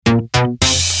Today,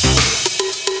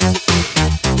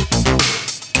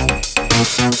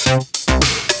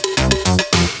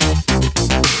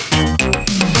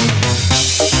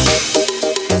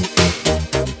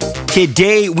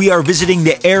 we are visiting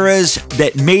the eras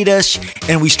that made us,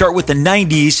 and we start with the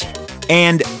 90s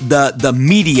and the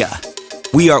media.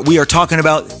 We are talking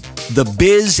about the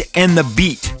biz and the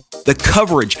beat, the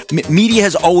coverage. Media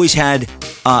has always had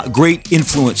great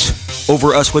influence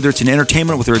over us, whether it's in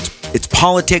entertainment, whether it's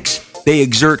politics. They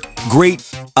exert great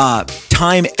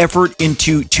time, effort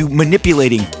into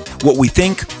manipulating what we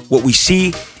think, what we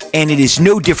see, and it is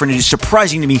no different. It is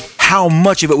surprising to me how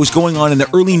much of it was going on in the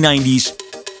early 90s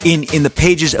in the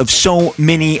pages of so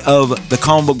many of the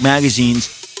comic book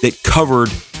magazines that covered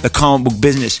the comic book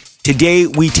business. Today,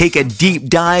 we take a deep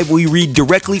dive. We read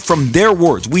directly from their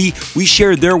words. We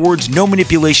share their words, no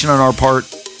manipulation on our part.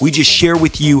 We just share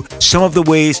with you some of the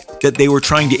ways that they were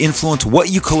trying to influence what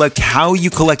you collect, how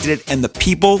you collected it, and the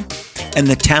people and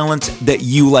the talents that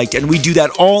you liked. And we do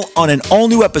that all on an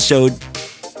all-new episode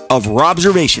of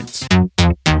Robservations.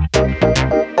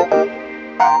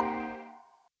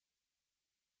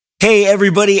 Hey,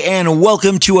 everybody, and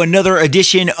welcome to another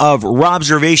edition of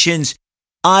Robservations.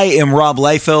 I am Rob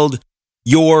Liefeld,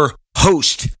 your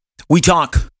host. We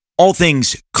talk all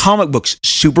things comic books,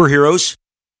 superheroes,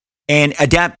 and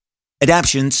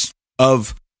adaptions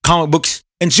of comic books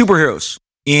and superheroes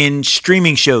in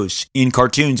streaming shows, in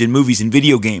cartoons, in movies, and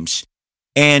video games.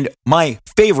 And my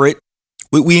favorite,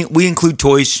 we include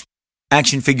toys,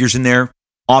 action figures in there,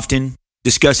 often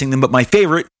discussing them, but my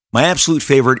absolute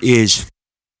favorite is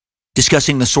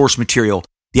discussing the source material,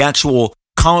 the actual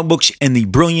comic books and the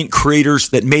brilliant creators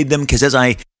that made them, because as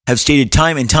I have stated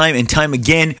time and time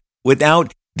again,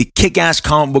 without the kick-ass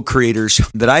comic book creators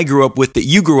that I grew up with, that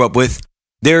you grew up with,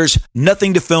 there's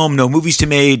nothing to film, no movies to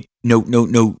make,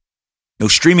 no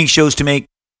streaming shows to make,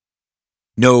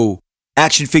 no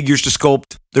action figures to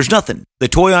sculpt. There's nothing. The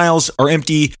toy aisles are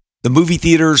empty. The movie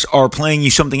theaters are playing you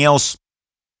something else,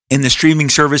 and the streaming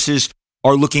services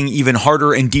are looking even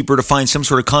harder and deeper to find some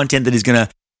sort of content that is going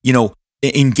to,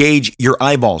 engage your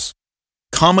eyeballs.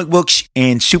 Comic books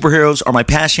and superheroes are my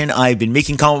passion. I've been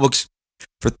making comic books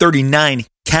for 39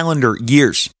 calendar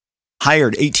years.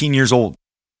 Hired, 18 years old.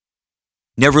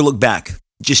 Never looked back.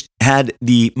 Just had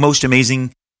the most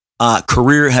amazing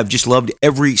career. Have just loved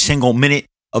every single minute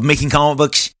of making comic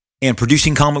books and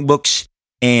producing comic books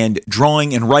and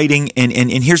drawing and writing. And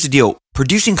here's the deal.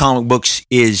 Producing comic books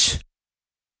is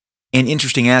an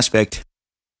interesting aspect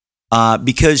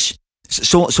because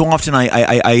so often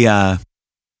I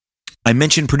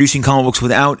mention producing comic books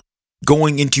without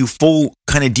going into full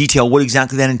kind of detail what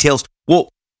exactly that entails. Well,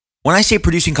 when I say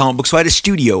producing comic books, so I had a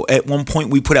studio. At one point,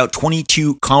 we put out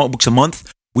 22 comic books a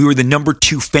month. We were the number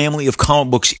 2 family of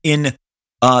comic books in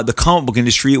the comic book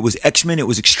industry. It was X-Men. It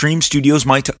was Extreme Studios,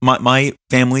 my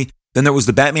family. Then there was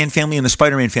the Batman family and the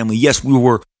Spider-Man family. Yes, we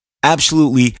were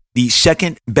absolutely the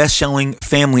second best-selling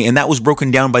family, and that was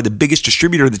broken down by the biggest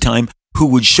distributor at the time, who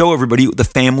would show everybody the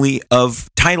family of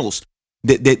titles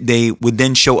that they would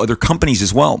then show other companies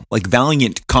as well, like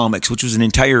Valiant Comics, which was an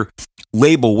entire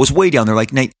label, was way down there,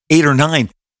 like 8 or 9.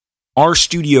 Our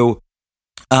studio,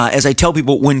 as I tell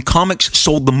people, when comics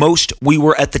sold the most, we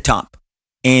were at the top,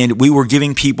 and we were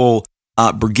giving people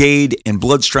Brigade and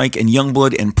Bloodstrike and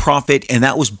Youngblood and Prophet, and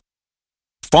that was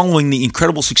following the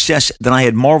incredible success that I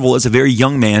had Marvel as a very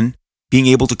young man, being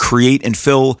able to create and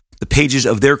fill the pages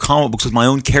of their comic books with my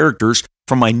own characters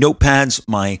from my notepads,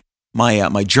 my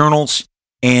journals,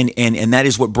 and that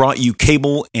is what brought you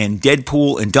Cable and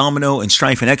Deadpool and Domino and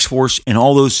Strife and X-Force and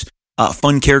all those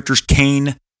fun characters.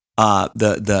 Kane,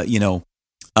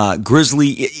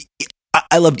 Grizzly.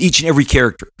 I loved each and every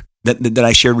character that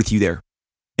I shared with you there,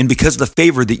 and because of the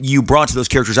favor that you brought to those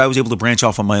characters, I was able to branch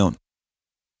off on my own.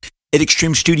 At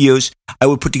Extreme Studios, I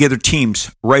would put together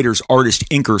teams, writers, artists,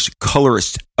 inkers,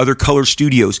 colorists, other color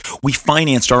studios. We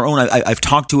financed our own. I've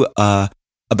talked to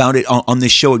about it on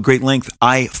this show at great length.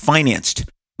 I financed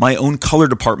my own color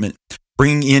department,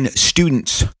 bringing in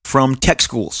students from tech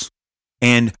schools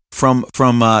and from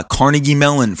Carnegie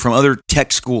Mellon, from other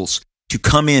tech schools, to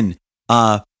come in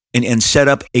and set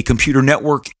up a computer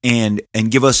network and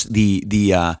give us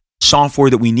the software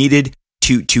that we needed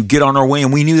to get on our way.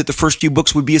 And we knew that the first few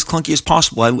books would be as clunky as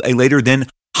possible. I later then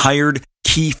hired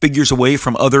key figures away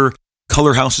from other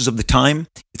color houses of the time.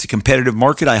 It's a competitive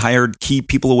market. I hired key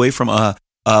people away from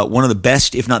one of the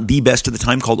best, if not the best at the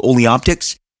time, called Oli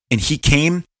Optics. And he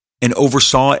came and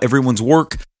oversaw everyone's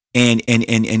work and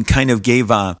kind of gave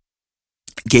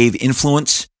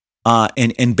influence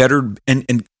and bettered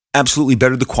and absolutely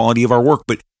bettered the quality of our work.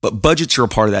 But budgets are a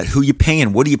part of that. Who you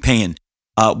paying? What are you paying?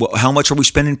 How much are we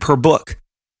spending per book?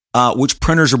 Which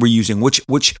printers are we using? Which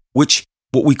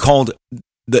what we called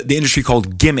the industry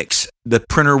called gimmicks. The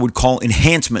printer would call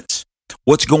enhancements.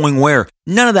 What's going where?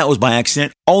 None of that was by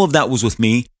accident. All of that was with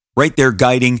me right there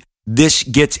guiding. This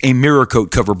gets a mirror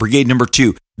coat cover, brigade number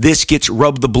 2. This gets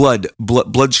rub the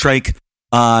blood strike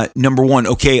number 1.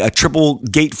 Okay, a triple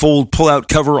gatefold pull-out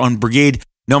cover on brigade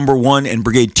number 1, and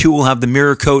brigade 2 will have the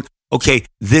mirror coat. Okay,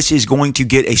 this is going to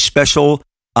get a special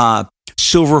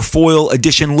silver foil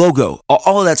edition logo.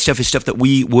 All of that stuff is stuff that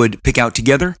we would pick out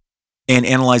together and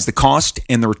analyze the cost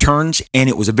and the returns. And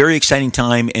it was a very exciting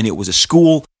time, and it was a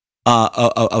school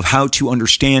of how to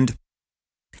understand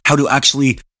how to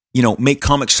actually, make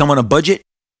comics some on a budget,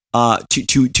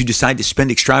 to decide to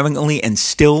spend extravagantly and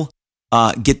still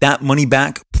get that money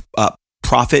back.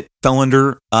 Profit fell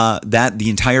under that. The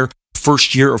entire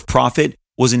first year of profit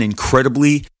was an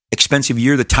incredibly expensive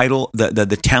year. The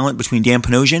talent between Dan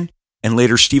Panosian and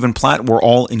later Stephen Platt were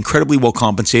all incredibly well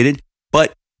compensated,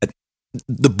 but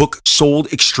the book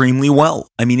sold extremely well.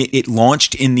 I mean, it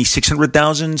launched in the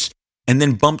 600,000s and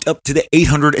then bumped up to the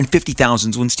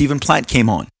 850,000s when Stephen Platt came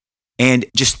on. And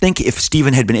just think if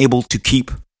Stephen had been able to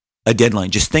keep a deadline.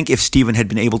 Just think if Stephen had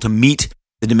been able to meet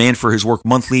the demand for his work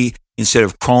monthly instead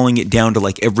of crawling it down to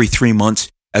like every 3 months,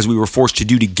 as we were forced to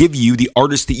do to give you the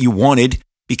artist that you wanted,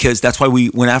 because that's why we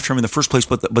went after him in the first place.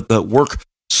 But the work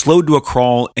slowed to a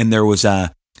crawl, and there was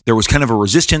kind of a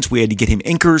resistance. We had to get him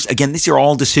inkers. Again, these are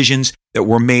all decisions that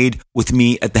were made with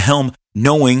me at the helm,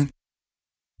 knowing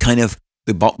kind of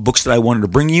the books that I wanted to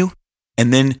bring you,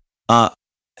 and then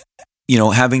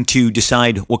having to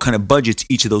decide what kind of budgets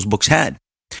each of those books had.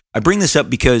 I bring this up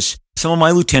because some of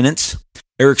my lieutenants,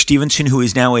 Eric Stevenson, who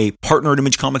is now a partner at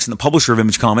Image Comics and the publisher of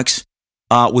Image Comics,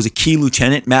 was a key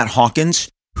lieutenant. Matt Hawkins,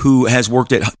 who has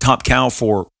worked at Top Cow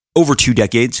for over 2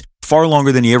 decades, far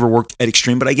longer than he ever worked at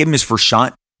Extreme, but I gave him his first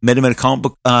shot. Met him at a comic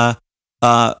book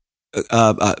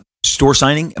store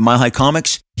signing at Mile High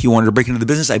Comics. He wanted to break into the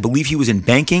business. I believe he was in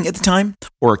banking at the time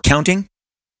or accounting.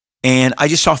 And I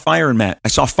just saw fire in Matt. I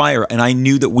saw fire, and I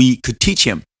knew that we could teach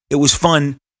him. It was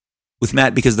fun with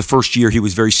Matt because the first year he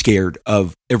was very scared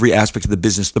of every aspect of the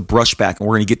business, the brushback, and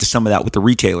we're going to get to some of that with the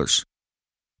retailers.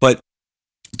 But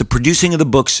the producing of the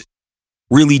books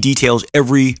really details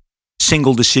every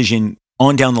single decision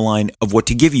on down the line of what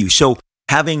to give you. So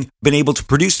having been able to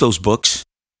produce those books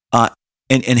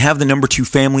and have the number 2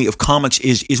 family of comics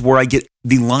is where I get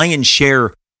the lion's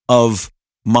share of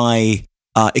my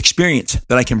experience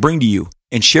that I can bring to you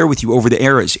and share with you over the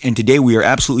eras. And today we are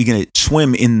absolutely going to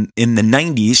swim in the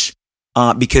 90s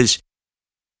because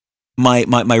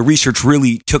my research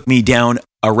really took me down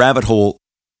a rabbit hole,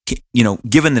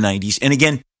 given the 90s. And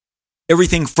again,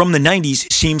 everything from the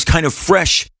 90s seems kind of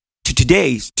fresh to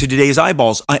today's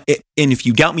eyeballs. And if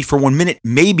you doubt me for 1 minute,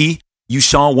 maybe you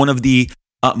saw one of the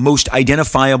most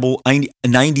identifiable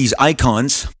 90s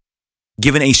icons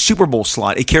given a Super Bowl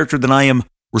slot. A character that I am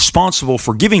responsible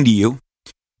for giving to you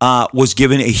was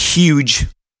given a huge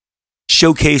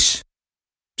showcase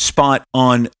spot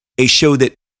on a show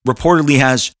that reportedly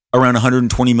has around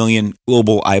 120 million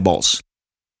global eyeballs.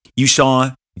 You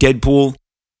saw Deadpool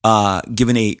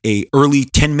given a early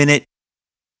 10-minute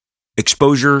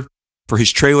exposure for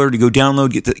his trailer to go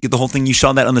download, get the whole thing. You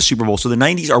saw that on the Super Bowl. So the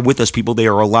 90s are with us, people. They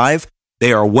are alive.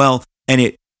 They are well. And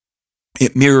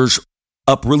it mirrors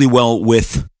up really well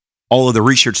with all of the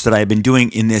research that I have been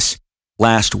doing in this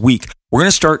last week. We're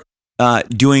going to start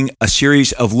doing a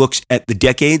series of looks at the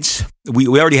decades. We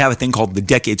already have a thing called the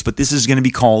decades, but this is going to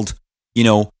be called,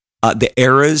 the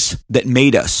eras that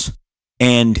made us.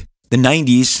 And the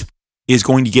 90s is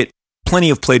going to get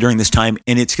plenty of play during this time,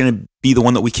 and it's going to be the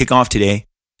one that we kick off today.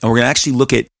 And we're going to actually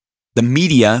look at the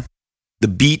media, the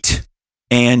beat,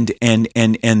 and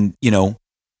the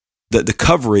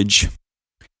coverage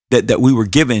that we were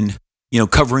given,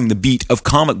 covering the beat of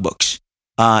comic books,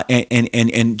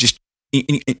 and just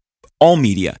in all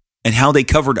media and how they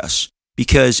covered us.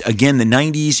 Because again, the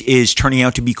 90s is turning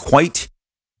out to be quite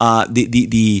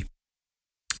the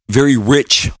very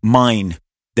rich mine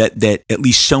that at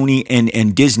least Sony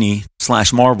and Disney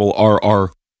 / Marvel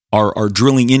are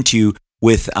drilling into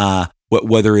with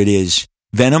whether it is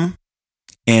Venom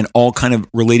and all kind of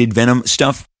related Venom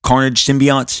stuff, Carnage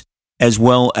symbiotes, as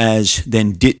well as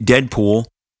then Deadpool.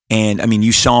 And I mean,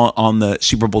 you saw on the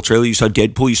Super Bowl trailer, you saw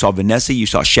Deadpool, you saw Vanessa, you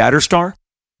saw Shatterstar.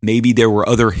 Maybe there were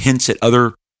other hints at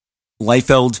other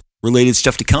Liefeld related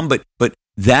stuff to come, but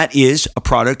that is a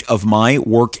product of my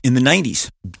work in the 90s,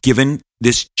 given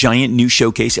this giant new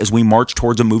showcase as we march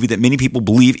towards a movie that many people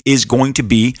believe is going to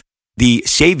be the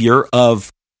savior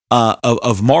of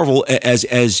Marvel, as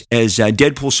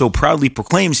Deadpool so proudly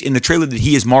proclaims in the trailer that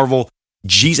he is Marvel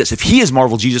Jesus. If he is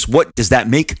Marvel Jesus, what does that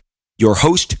make your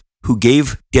host who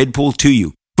gave Deadpool to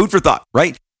you? Food for thought,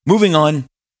 right? Moving on,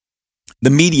 the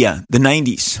media, the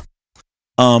 90s,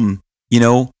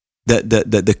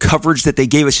 the coverage that they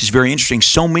gave us is very interesting.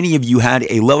 So many of you had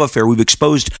a love affair. We've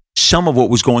exposed some of what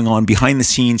was going on behind the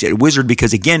scenes at Wizard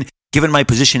because, again, given my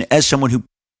position as someone who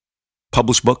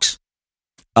published books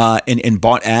and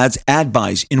bought ad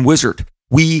buys in Wizard,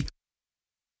 we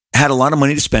had a lot of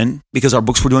money to spend because our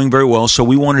books were doing very well. So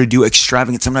we wanted to do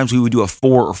extravagant. Sometimes we would do a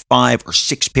 4 or 5 or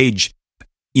 6 page,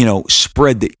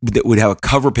 spread that would have a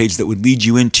cover page that would lead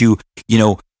you into,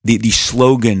 the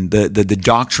slogan, the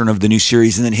doctrine of the new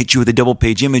series, and then hit you with a double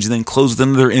page image and then close with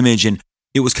another image. And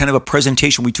it was kind of a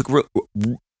presentation. We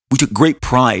took great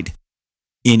pride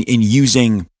in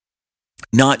using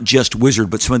not just Wizard,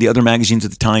 but some of the other magazines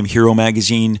at the time, Hero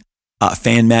Magazine,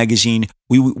 Fan Magazine.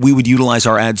 We would utilize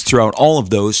our ads throughout all of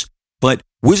those. But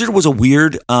Wizard was a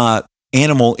weird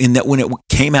animal in that when it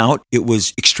came out, it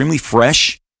was extremely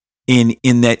fresh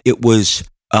in that it was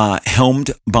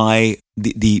helmed by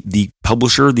the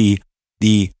publisher,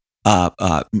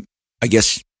 I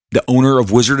guess the owner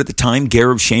of Wizard at the time,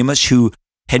 Gareb Shamus, who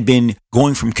had been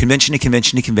going from convention to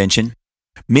convention to convention,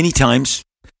 many times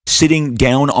sitting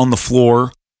down on the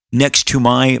floor next to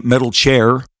my metal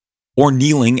chair or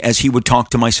kneeling as he would talk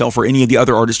to myself or any of the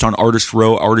other artists on Artist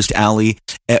Row, Artist Alley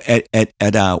at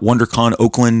WonderCon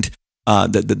Oakland,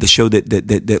 the show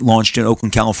that launched in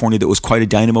Oakland, California, that was quite a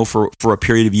dynamo for a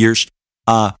period of years,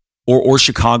 or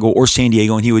Chicago or San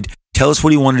Diego, and he would tell us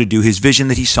what he wanted to do, his vision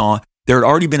that he saw. There had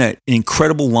already been an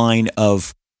incredible line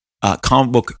of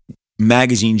comic book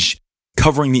magazines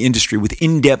covering the industry with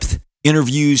in-depth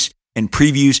interviews and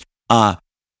previews.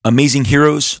 Amazing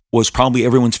Heroes was probably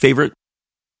everyone's favorite.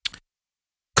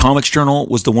 Comics Journal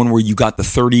was the one where you got the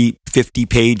 30,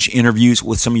 50-page interviews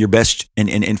with some of your best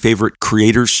and favorite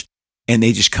creators, and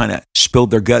they just kind of spilled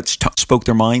their guts, spoke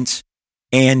their minds.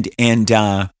 And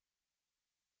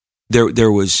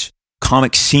there was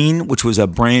Comic Scene, which was a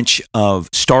branch of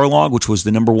Starlog, which was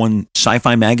the number one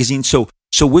sci-fi magazine. So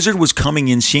Wizard was coming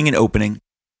in, seeing an opening,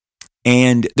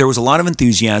 and there was a lot of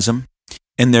enthusiasm,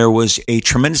 and there was a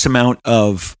tremendous amount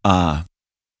of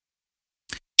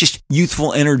just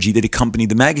youthful energy that accompanied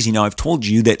the magazine. Now, I've told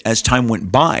you that as time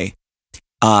went by,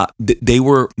 they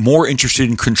were more interested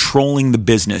in controlling the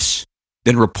business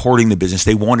than reporting the business.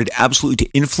 They wanted absolutely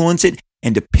to influence it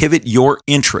and to pivot your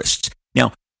interests.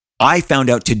 Now, I found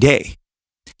out today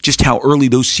just how early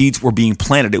those seeds were being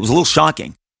planted. It was a little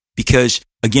shocking because,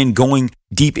 again, going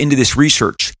deep into this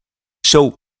research.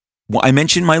 So I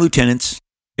mentioned my lieutenants,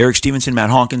 Eric Stevenson, Matt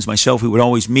Hawkins, myself. We would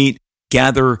always meet,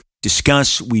 gather,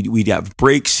 discuss. We'd have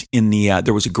breaks in the,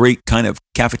 there was a great kind of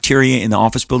cafeteria in the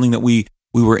office building that we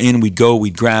were in. We'd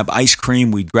grab ice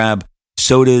cream, we'd grab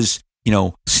sodas,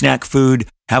 snack food,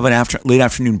 have an late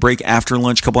afternoon break after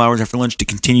lunch, a couple hours after lunch to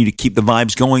continue to keep the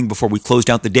vibes going before we closed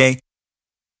out the day.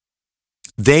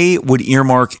 They would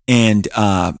earmark and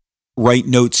write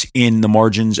notes in the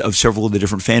margins of several of the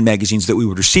different fan magazines that we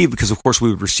would receive because, of course, we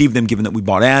would receive them given that we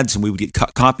bought ads and we would get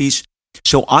copies.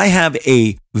 So I have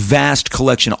a vast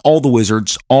collection of all the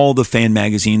Wizards, all the fan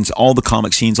magazines, all the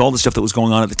comic scenes, all the stuff that was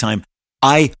going on at the time.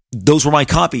 Those were my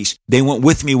copies. They went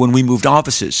with me when we moved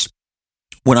offices.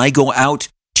 When I go out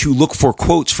to look for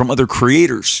quotes from other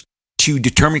creators to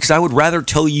determine, because I would rather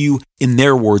tell you in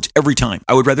their words every time.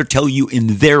 I would rather tell you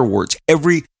in their words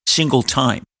every single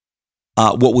time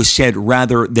what was said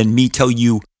rather than me tell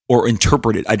you or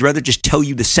interpret it. I'd rather just tell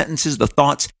you the sentences, the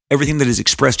thoughts, everything that is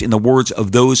expressed in the words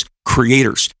of those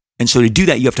creators. And so to do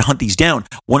that, you have to hunt these down.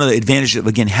 One of the advantages of,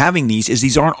 again, having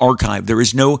these aren't archived. There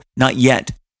is not yet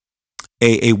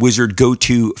a Wizard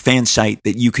go-to fan site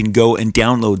that you can go and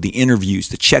download the interviews,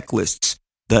 the checklists,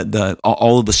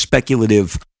 all of the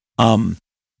speculative,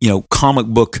 comic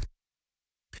book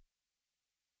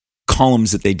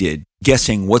columns that they did,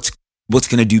 guessing what's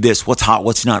going to do this, what's hot,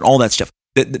 what's not, all that stuff.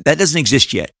 That doesn't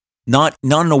exist yet. Not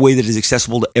in a way that is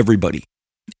accessible to everybody.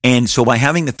 And so by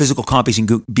having the physical copies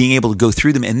and being able to go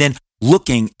through them and then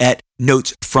looking at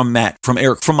notes from Matt, from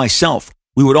Eric, from myself,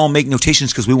 we would all make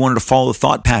notations because we wanted to follow the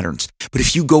thought patterns. But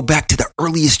if you go back to the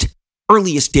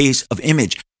earliest days of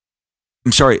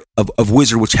of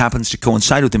Wizard, which happens to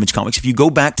coincide with Image Comics, if you go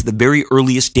back to the very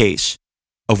earliest days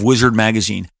of Wizard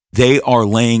magazine, they are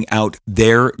laying out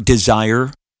their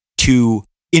desire to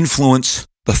influence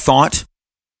the thought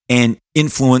and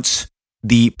influence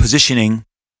the positioning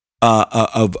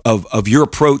of your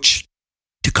approach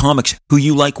to comics, who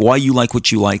you like, why you like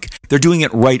what you like. They're doing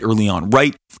it right early on,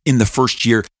 right in the first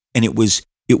year. And it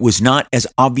was not as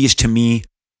obvious to me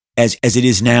as it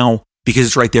is now because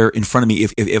it's right there in front of me.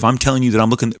 If I'm telling you that I'm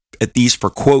looking at these for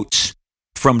quotes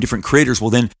from different creators, well,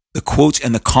 then the quotes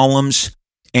and the columns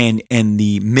and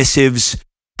the missives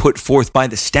put forth by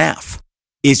the staff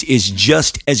is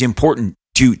just as important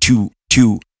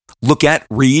to look at,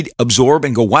 read, absorb,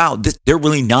 and go, wow, they're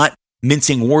really not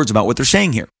mincing words about what they're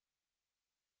saying here.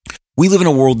 We live in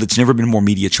a world that's never been more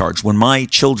media charged. When my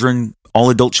children, all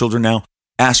adult children now,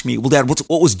 ask me, well, Dad, what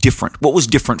was different? What was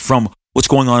different from what's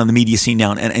going on in the media scene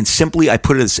now? And simply, I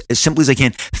put it as simply as I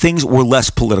can, things were less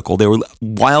political. They were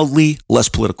wildly less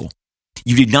political.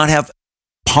 You did not have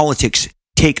politics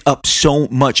take up so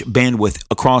much bandwidth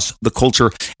across the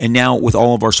culture, and now with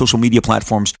all of our social media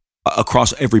platforms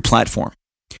across every platform.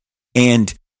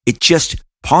 And it just,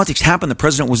 politics happened. The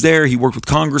president was there. He worked with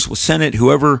Congress, with Senate,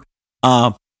 whoever.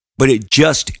 But it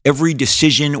just, every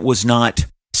decision was not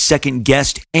second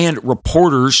guessed, and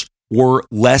reporters were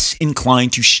less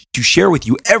inclined to share with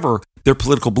you ever their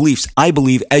political beliefs. I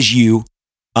believe, as you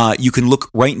can look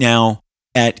right now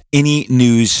at any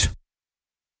news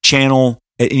channel,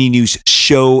 at any news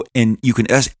show, and you can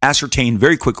ascertain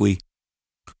very quickly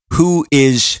who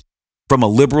is from a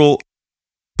liberal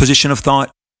position of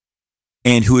thought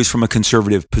and who is from a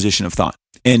conservative position of thought.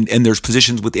 And there's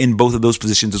positions within both of those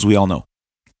positions, as we all know.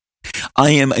 I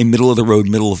am a middle of the road,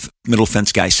 middle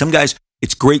fence guy. Some guys,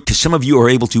 it's great because some of you are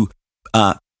able to,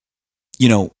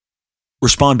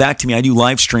 respond back to me. I do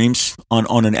live streams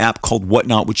on an app called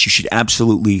Whatnot, which you should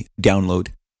absolutely download.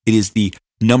 It is the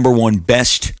number one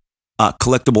best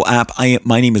collectible app.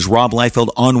 My name is Rob Liefeld.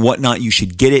 On Whatnot, you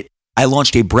should get it. I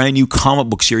launched a brand new comic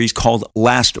book series called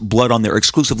Last Blood on there,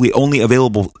 exclusively only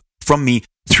available from me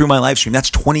through my live stream.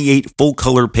 That's 28 full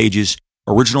color pages,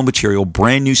 original material,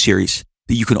 brand new series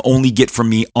that you can only get from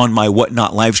me on my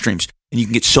Whatnot live streams. And you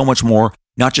can get so much more,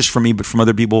 not just from me, but from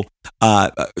other people.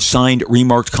 Signed,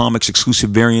 remarked comics,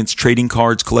 exclusive variants, trading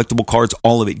cards, collectible cards,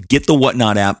 all of it. Get the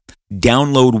Whatnot app.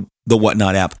 Download the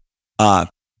Whatnot app.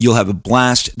 You'll have a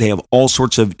blast. They have all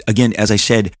sorts of, again, as I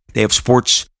said, they have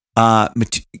sports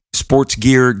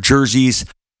gear, jerseys,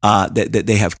 that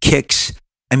they have kicks.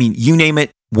 I mean, you name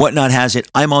it, Whatnot has it.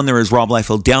 I'm on there as Rob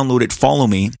Liefeld. Download it, follow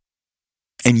me,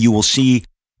 and you will see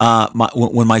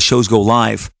when my shows go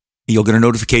live. You'll get a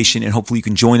notification, and hopefully you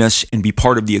can join us and be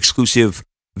part of the exclusive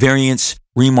variants,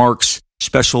 remarks,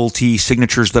 specialty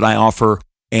signatures that I offer,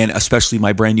 and especially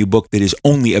my brand new book that is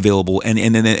only available. And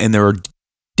there are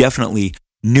definitely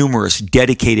numerous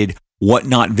dedicated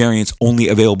Whatnot variants only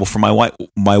available for my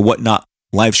Whatnot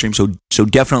live stream. So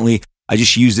definitely, I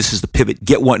just use this as the pivot.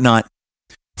 Get Whatnot,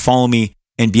 follow me,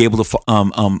 and be able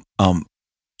to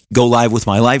go live with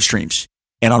my live streams.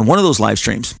 And on one of those live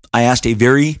streams, I asked a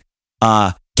very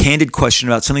candid question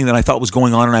about something that I thought was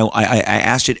going on, and I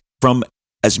asked it from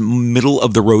as middle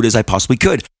of the road as I possibly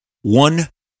could. One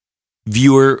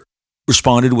viewer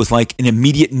responded with like an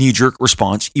immediate knee-jerk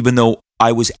response, even though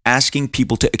I was asking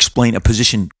people to explain a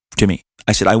position to me.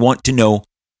 I said, I want to know,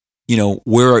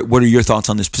 what are your thoughts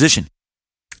on this position?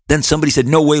 Then somebody said,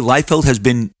 no way, Liefeld has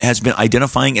been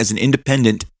identifying as an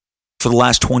independent for the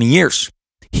last 20 years.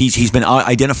 He's been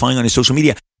identifying on his social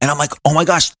media. And I'm like, oh my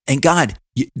gosh, thank God.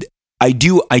 I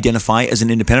do identify as an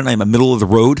independent. I'm a middle of the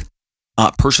road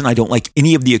person. I don't like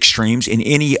any of the extremes in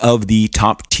any of the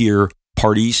top tier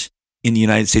parties in the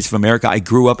United States of America. I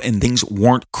grew up and things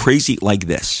weren't crazy like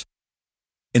this.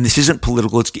 And this isn't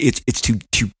political. It's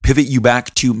to pivot you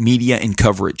back to media and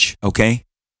coverage. Okay.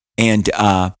 And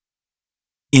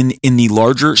in the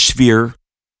larger sphere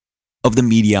of the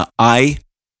media, I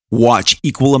watch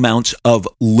equal amounts of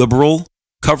liberal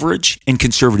coverage and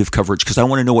conservative coverage because I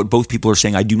want to know what both people are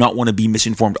saying. I do not want to be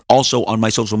misinformed. Also, on my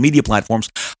social media platforms,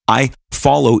 I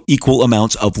follow equal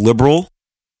amounts of liberal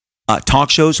talk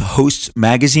shows, hosts,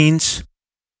 magazines,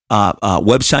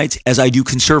 websites as I do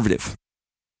conservative.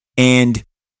 And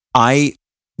I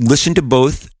listen to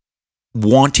both,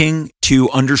 wanting to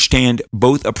understand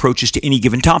both approaches to any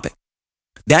given topic.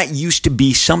 That used to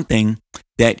be something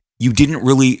that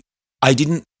I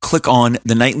didn't click on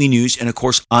the nightly news. And of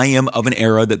course, I am of an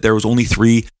era that there was only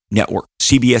 3 networks,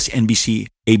 CBS, NBC,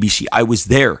 ABC. I was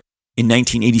there in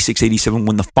 1986, 87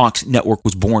 when the Fox network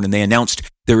was born and they announced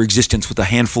their existence with a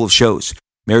handful of shows.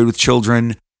 Married with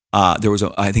Children.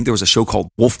 I think there was a show called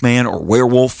Wolfman or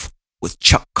Werewolf with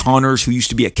Chuck Connors, who used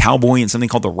to be a cowboy, and something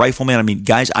called The Rifleman. I mean,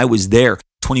 guys, I was there.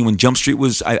 21 Jump Street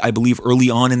was, I believe,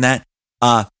 early on in that.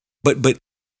 But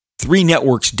 3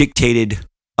 networks dictated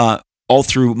all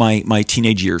through my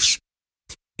teenage years,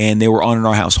 and they were on in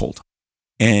our household,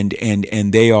 and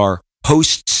they are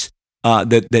hosts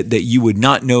that you would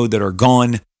not know that are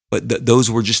gone, but those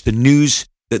were just the news,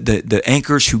 the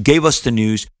anchors who gave us the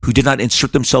news, who did not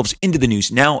insert themselves into the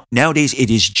news. Nowadays, it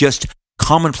is just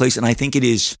commonplace, and I think it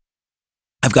is.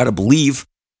 I've got to believe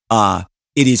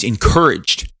it is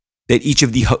encouraged that each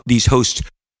of these hosts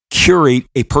curate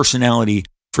a personality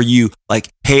for you, like,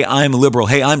 hey, I'm liberal.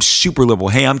 Hey, I'm super liberal.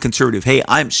 Hey, I'm conservative. Hey,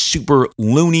 I'm super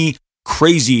loony,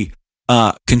 crazy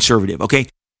conservative. Okay.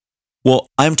 Well,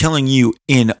 I'm telling you,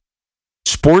 in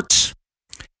sports,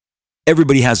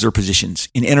 everybody has their positions.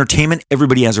 In entertainment,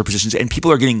 everybody has their positions. And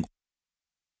people are getting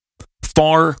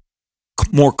far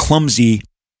more clumsy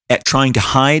at trying to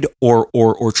hide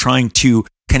or trying to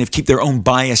kind of keep their own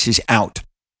biases out.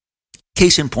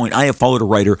 Case in point, I have followed a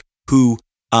writer who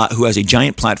has a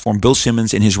giant platform, Bill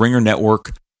Simmons and his Ringer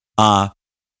Network. I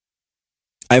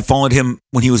followed him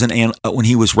when he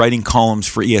was writing columns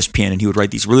for ESPN, and he would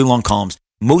write these really long columns.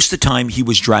 Most of the time, he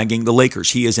was dragging the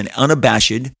Lakers. He is an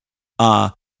unabashed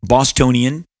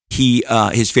Bostonian.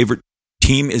 His favorite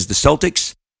team is the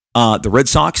Celtics, the Red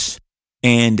Sox,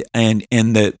 and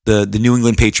the New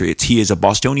England Patriots. He is a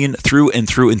Bostonian through and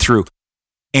through and through,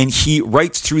 and he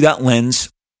writes through that lens.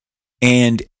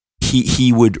 And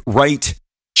he would write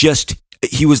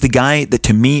he was the guy that,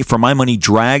 to me, for my money,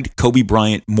 dragged Kobe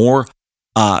Bryant more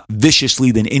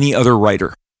viciously than any other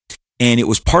writer. And it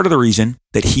was part of the reason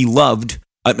that he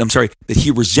that he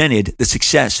resented the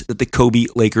success that the Kobe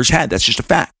Lakers had. That's just a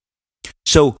fact.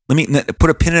 So let me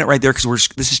put a pin in it right there, because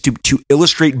this is to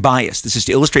illustrate bias. This is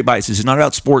to illustrate bias. This is not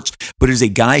about sports, but it is a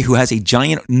guy who has a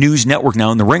giant news network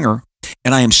now in the Ringer,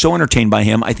 and I am so entertained by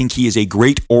him. I think he is a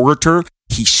great orator.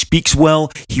 He speaks well.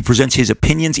 He presents his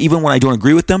opinions, even when I don't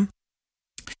agree with them.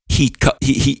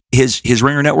 His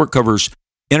Ringer Network covers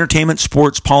entertainment,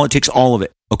 sports, politics, all of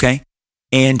it. Okay,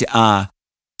 and I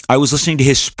was listening to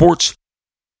his sports,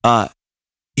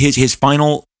 his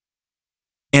final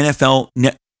NFL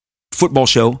football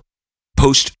show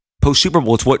post Super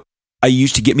Bowl. It's what I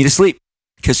use to get me to sleep,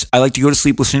 because I like to go to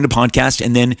sleep listening to podcasts,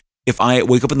 and then if I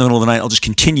wake up in the middle of the night, I'll just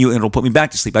continue and it'll put me back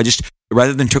to sleep. I just,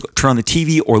 rather than turn on the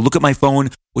TV or look at my phone,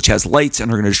 which has lights and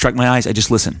are going to distract my eyes, I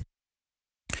just listen.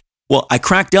 Well, I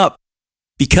cracked up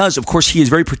because, of course, he is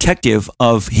very protective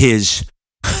of his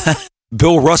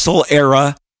Bill Russell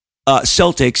era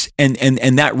Celtics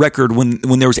and that record when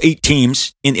there was 8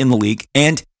 teams in the league.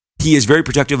 And he is very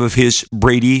protective of his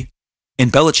Brady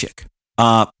and Belichick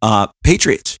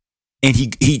Patriots. And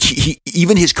he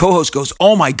even his co-host goes,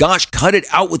 oh my gosh, cut it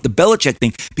out with the Belichick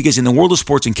thing. Because in the world of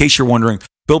sports, in case you're wondering,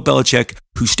 Bill Belichick,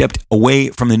 who stepped away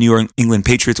from the New England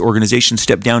Patriots organization,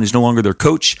 stepped down, is no longer their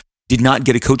coach, did not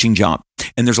get a coaching job.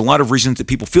 And there's a lot of reasons that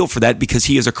people feel for that, because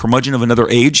he is a curmudgeon of another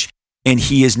age, and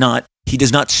he does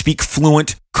not speak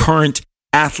fluent, current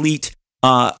athlete,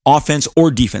 offense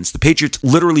or defense. The Patriots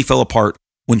literally fell apart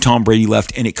when Tom Brady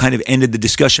left, and it kind of ended the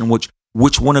discussion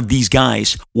which one of these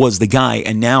guys was the guy.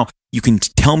 And now you can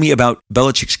tell me about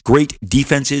Belichick's great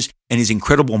defenses and his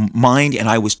incredible mind, and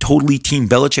I was totally team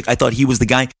Belichick. I thought he was the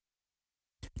guy.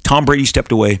 Tom Brady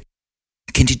stepped away,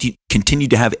 continued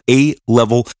to have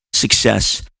A-level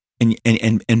success, and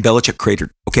Belichick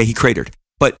cratered. Okay, he cratered.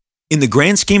 But in the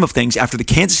grand scheme of things, after the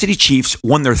Kansas City Chiefs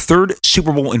won their 3rd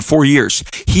Super Bowl in 4 years,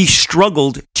 he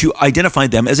struggled to identify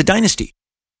them as a dynasty.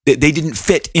 They didn't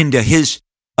fit into his,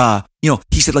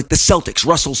 he said, like, the Celtics,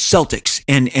 Russell's Celtics.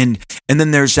 And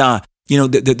then there's,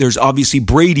 there's obviously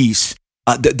Brady's.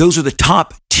 Those are the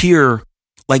top tier,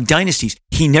 like, dynasties.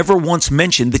 He never once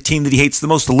mentioned the team that he hates the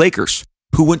most, the Lakers,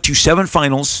 who went to 7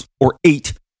 finals or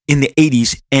 8 in the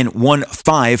 80s and won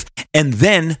 5. And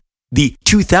then the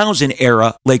 2000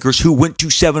 era Lakers, who went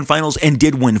to 7 finals and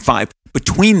did win 5.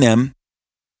 Between them,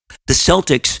 the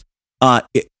Celtics,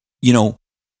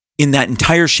 in that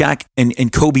entire Shaq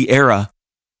and Kobe era,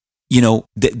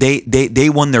 they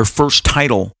won their first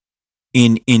title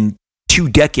in 2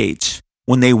 decades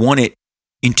when they won it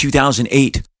in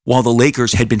 2008, while the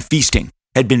Lakers had been feasting,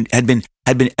 had been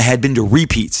to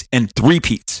repeats and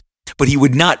three-peats. But he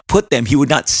would not put them. He would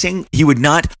not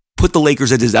put the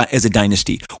Lakers as a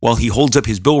dynasty, while he holds up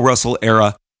his Bill Russell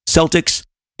era Celtics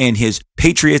and his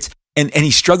Patriots, and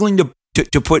he's struggling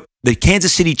to put the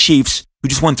Kansas City Chiefs, who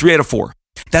just won 3 out of 4.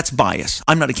 That's bias.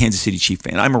 I'm not a Kansas City Chief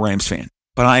fan. I'm a Rams fan,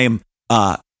 but I am,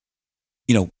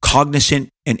 cognizant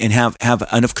and have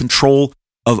enough control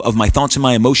of my thoughts and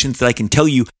my emotions that I can tell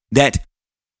you that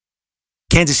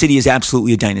Kansas City is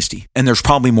absolutely a dynasty, and there's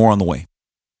probably more on the way.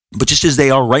 But just as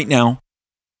they are right now,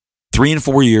 3 and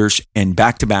 4 years and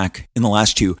back to back in the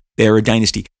last 2, they are a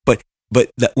dynasty. But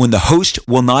when the host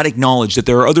will not acknowledge that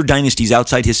there are other dynasties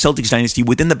outside his Celtics dynasty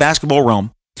within the basketball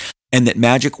realm, and that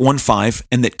Magic won 5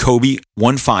 and that Kobe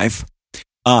won 5,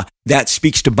 that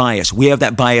speaks to bias. We have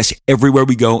that bias everywhere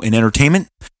we go in entertainment.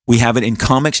 We have it in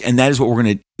comics, and that is what we're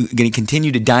going to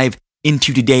continue to dive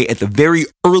into today at the very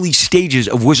early stages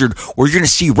of Wizard, where you're going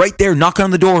to see right there, knocking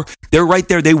on the door, they're right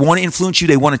there. They want to influence you.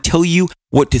 They want to tell you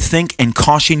what to think and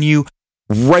caution you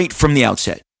right from the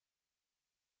outset.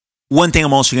 One thing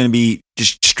I'm also going to be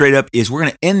just straight up is we're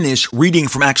going to end this reading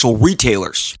from actual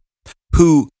retailers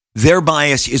who their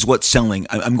bias is what's selling.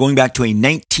 I'm going back to a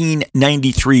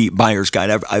 1993 buyer's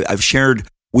guide. I've shared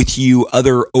with you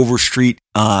other Overstreet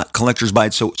collector's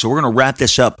guides. So we're going to wrap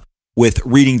this up with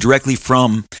reading directly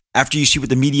from, after you see what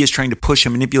the media is trying to push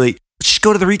and manipulate, just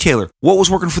go to the retailer. What was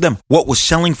working for them? What was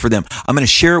selling for them? I'm going to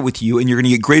share it with you, and you're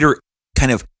going to get greater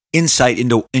kind of insight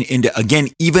into again,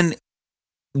 even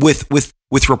with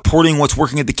reporting what's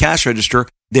working at the cash register,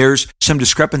 there's some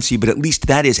discrepancy, but at least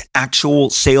that is actual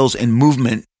sales and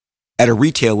movement at a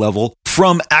retail level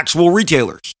from actual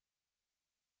retailers.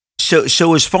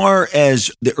 So as far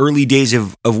as the early days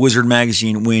of Wizard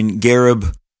Magazine, when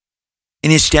Garib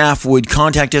and his staff would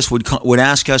contact us, would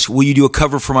ask us, will you do a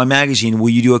cover for my magazine? Will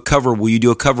you do a cover? Will you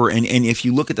do a cover? And if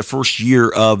you look at the first year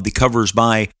of the covers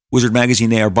by Wizard Magazine,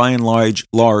 they are by and large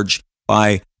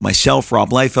by myself, Rob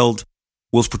Liefeld,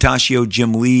 Wills Portacio,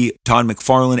 Jim Lee, Todd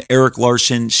McFarlane, Eric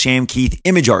Larson, Sam Keith,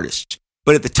 image artists.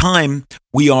 But at the time,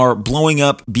 we are blowing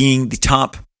up being the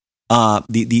top,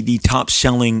 the top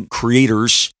selling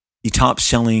creators, the top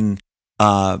selling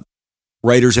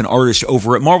writers and artists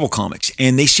over at Marvel Comics.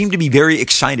 And they seem to be very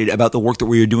excited about the work that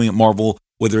we are doing at Marvel,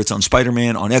 whether it's on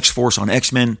Spider-Man, on X-Force, on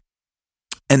X-Men.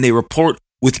 And they report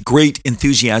with great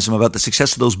enthusiasm about the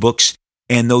success of those books.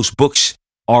 And those books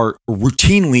are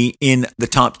routinely in the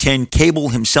top 10. Cable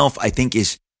himself, I think,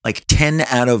 is like 10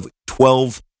 out of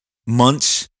 12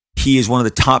 months. He is one of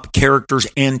the top characters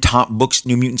and top books.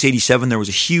 New Mutants 87, there was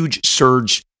a huge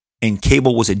surge, and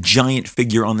Cable was a giant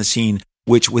figure on the scene,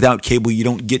 which without Cable, you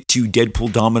don't get to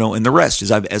Deadpool, Domino, and the rest,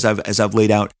 as I've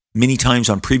laid out many times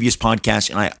on previous podcasts.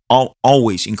 And I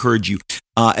always encourage you,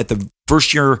 at the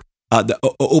first year, the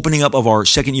opening up of our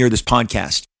second year of this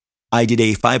podcast, I did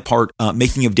a 5-part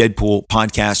Making of Deadpool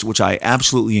podcast, which I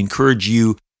absolutely encourage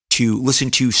you to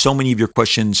listen to. So many of your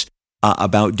questions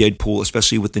about Deadpool,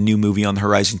 especially with the new movie on the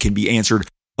horizon, can be answered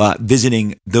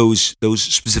visiting those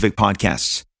specific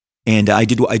podcasts. And I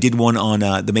did one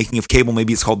on the Making of Cable.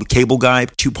 Maybe it's called the Cable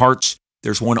Guide, 2 parts.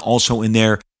 There's one also in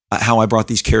there, how I brought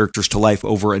these characters to life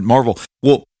over at Marvel.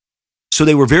 Well, so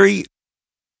they were very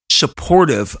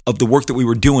supportive of the work that we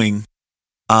were doing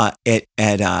at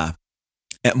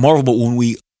Marvel. But when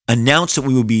we announced that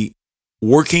we would be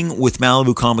working with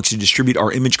Malibu Comics to distribute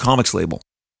our Image Comics label,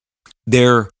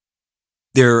 their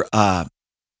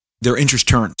interest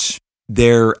turns.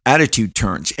 Their attitude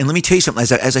turns. And let me tell you something.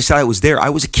 As I said, I was there. I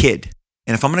was a kid.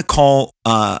 And if I'm going to call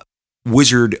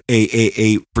Wizard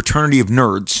a fraternity of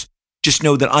nerds, just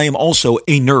know that I am also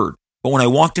a nerd. But when I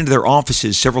walked into their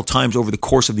offices several times over the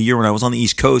course of the year when I was on the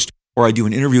East Coast, or I do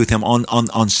an interview with them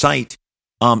on site,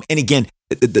 and again,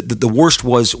 the worst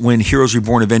was when Heroes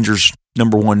Reborn Avengers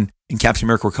 #1 and Captain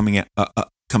America were coming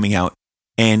out,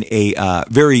 and a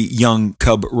very young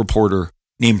cub reporter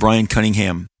named Brian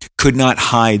Cunningham could not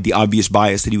hide the obvious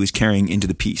bias that he was carrying into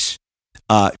the piece,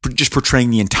 just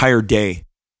portraying the entire day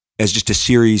as just a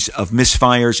series of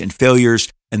misfires and failures,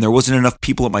 and there wasn't enough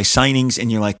people at my signings,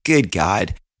 and you're like, good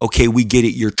God, okay, we get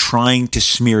it, you're trying to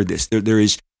smear this. There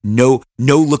is no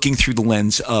looking through the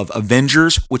lens of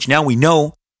Avengers, which now we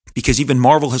know, because even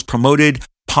Marvel has promoted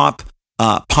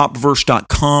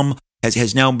popverse.com,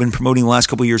 has now been promoting the last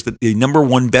couple of years that the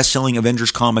 #1 best-selling Avengers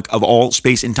comic of all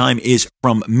space and time is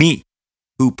from me,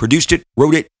 who produced it,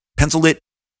 wrote it, penciled it,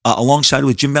 alongside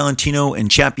with Jim Valentino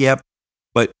and Chap Yap.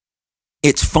 But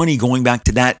it's funny going back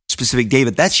to that specific day,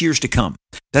 but that's years to come.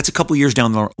 That's a couple of years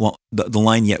down the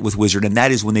line yet with Wizard, and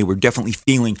that is when they were definitely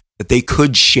feeling that they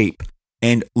could shape.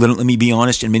 And let me be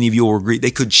honest, and many of you will agree, they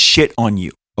could shit on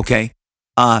you, okay?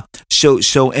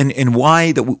 And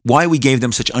why we gave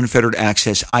them such unfettered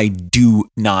access, I do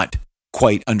not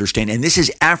quite understand. And this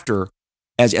is after,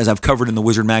 as I've covered in the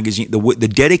Wizard Magazine, the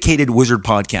dedicated Wizard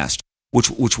podcast,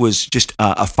 which was just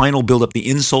a final build-up. The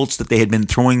insults that they had been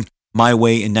throwing my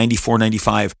way in 94,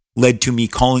 95 led to me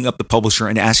calling up the publisher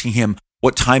and asking him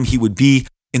what time he would be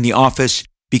in the office,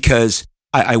 because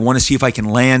I want to see if I can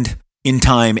land in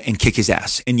time and kick his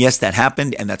ass. And yes, that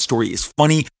happened, and that story is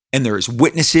funny, and there is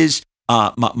witnesses.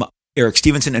 Eric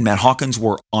Stevenson and Matt Hawkins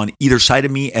were on either side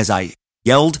of me as I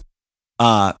yelled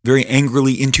very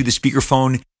angrily into the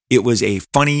speakerphone. It was a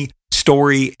funny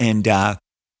story, and I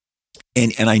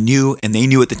knew, and they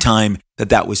knew at the time,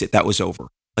 that was it. That was over.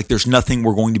 Like, there's nothing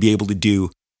we're going to be able to do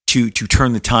to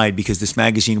turn the tide, because this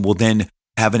magazine will then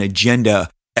have an agenda,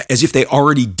 as if they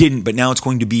already didn't, but now it's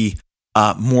going to be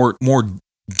more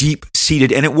deep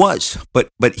seated, and it was. But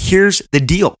here's the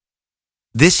deal.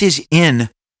 This is in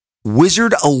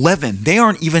Wizard 11. They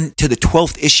aren't even to the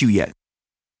 12th issue yet.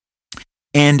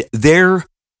 And they're,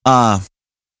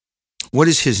 what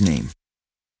is his name?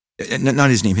 Not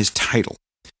his name, his title.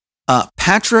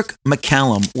 Patrick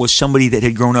McCallum was somebody that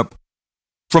had grown up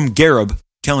from Gareb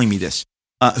telling me this.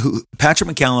 Patrick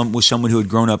McCallum was someone who had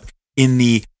grown up in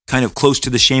the kind of close to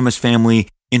the Seamus family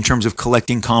in terms of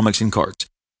collecting comics and cards.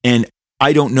 And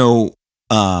I don't know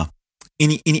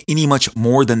any much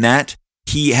more than that.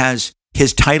 He has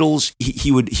his titles.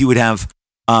 He would have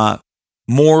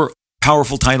more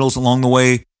powerful titles along the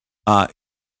way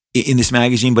in this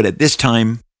magazine. But at this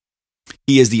time,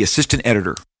 he is the assistant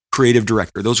editor, creative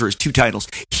director. Those are his two titles.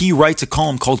 He writes a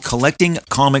column called Collecting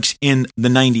Comics in the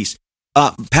 90s.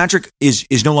 Patrick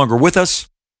is no longer with us,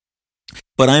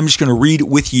 but I'm just going to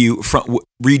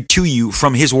read to you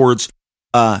from his words,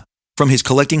 from his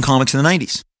Collecting Comics in the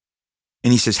 90s.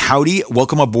 And he says, "Howdy,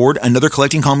 welcome aboard another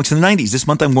Collecting Comics in the 90s. This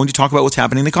month I'm going to talk about what's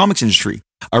happening in the comics industry.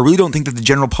 I really don't think that the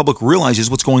general public realizes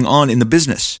what's going on in the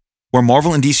business. Where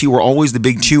Marvel and DC were always the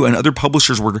big two and other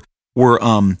publishers were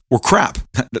crap."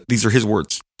 These are his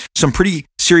words. "Some pretty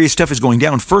serious stuff is going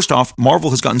down. First off,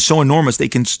 Marvel has gotten so enormous they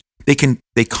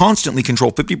constantly control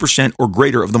 50% or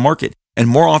greater of the market, and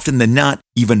more often than not,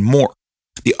 even more.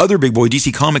 The other big boy,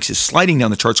 DC Comics, is sliding down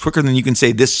the charts quicker than you can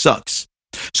say this sucks.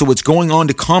 So what's going on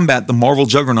to combat the Marvel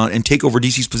juggernaut and take over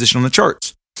DC's position on the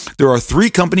charts? There are 3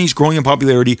 companies growing in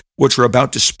popularity which are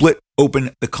about to split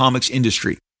open the comics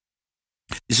industry."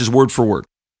 This is word for word.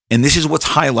 And this is what's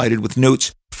highlighted with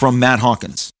notes from Matt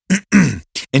Hawkins.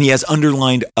 And he has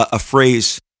underlined a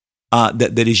phrase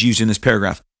that is used in this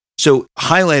paragraph. So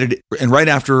highlighted, and right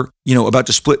after, about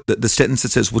to split the sentence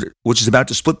that says, which is about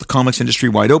to split the comics industry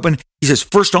wide open, he says,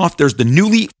 "First off, there's the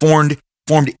newly formed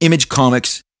Image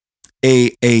Comics,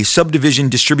 a subdivision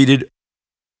distributed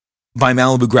by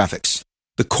Malibu Graphics.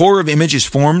 The core of Image is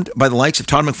formed by the likes of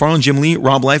Todd McFarlane, Jim Lee,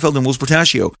 Rob Liefeld, and Will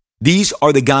Portacio. These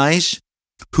are the guys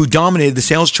who dominated the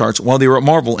sales charts while they were at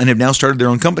Marvel and have now started their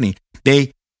own company.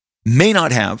 They may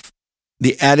not have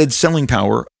the added selling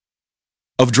power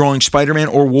of drawing Spider-Man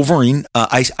or Wolverine.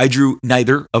 I drew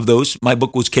neither of those. My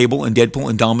book was Cable and Deadpool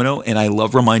and Domino, and I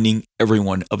love reminding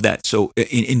everyone of that. So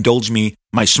indulge me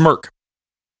my smirk.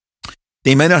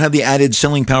 They may not have the added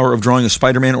selling power of drawing a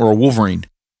Spider-Man or a Wolverine,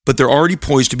 but they're already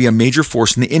poised to be a major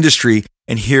force in the industry.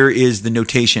 And here is the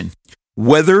notation.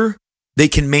 Whether they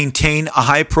can maintain a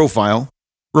high profile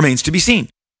remains to be seen."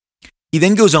 He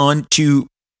then goes on to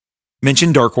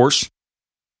mention Dark Horse.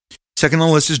 Second on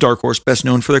the list is Dark Horse, best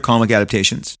known for their comic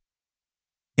adaptations.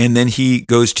 And then he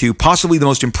goes to possibly the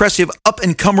most impressive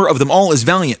up-and-comer of them all is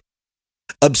Valiant,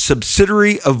 a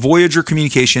subsidiary of Voyager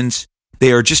Communications.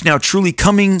 They are just now truly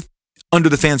coming under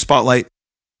the fan spotlight.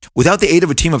 Without the aid of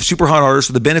a team of super hot artists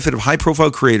for the benefit of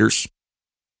high-profile characters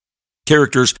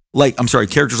like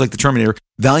the Terminator,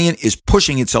 Valiant is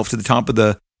pushing itself to the top of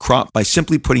the crop by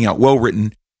simply putting out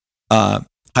well-written,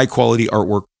 high-quality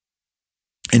artwork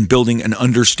and building an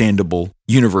understandable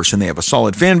universe. And they have a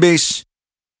solid fan base.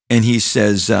 And he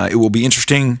says, it will be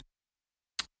interesting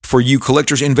for you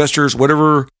collectors, investors,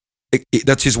 whatever,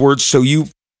 that's his words. So you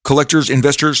collectors,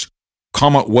 investors,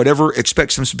 whatever,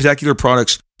 expect some spectacular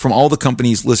products from all the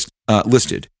companies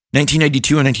listed.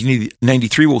 1992 and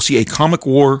 1993 will see a comic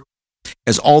war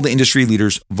as all the industry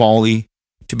leaders volley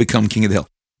to become king of the hill.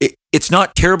 It's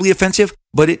not terribly offensive,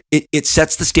 but it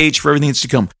sets the stage for everything that's to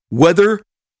come. Whether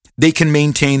they can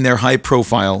maintain their high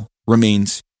profile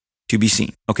remains to be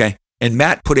seen. Okay. And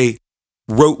Matt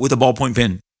wrote with a ballpoint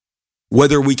pen,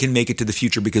 whether we can make it to the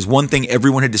future, because one thing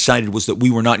everyone had decided was that we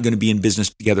were not going to be in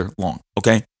business together long.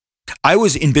 Okay. I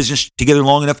was in business together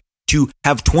long enough to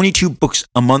have 22 books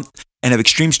a month and have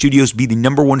Extreme Studios be the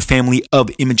number 1 family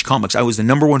of Image Comics. I was the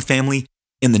number 1 family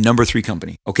in the number 3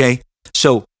 company. Okay.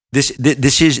 So this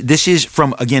is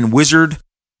from, again, Wizard,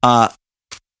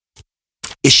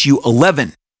 issue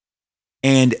 11.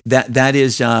 And that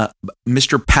is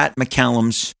Mr. Pat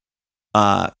McCallum's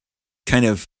kind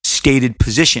of stated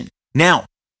position. Now,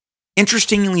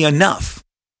 interestingly enough,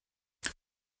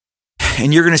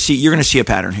 and you're going to see a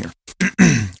pattern here.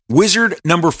 Wizard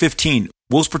number 15,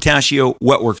 Will Portacio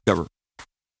Wetworks cover.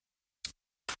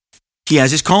 He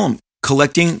has his column,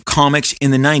 Collecting Comics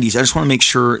in the 90s. I just want to make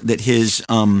sure that his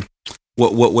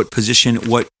what position,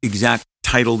 what exact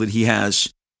title that he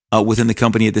has within the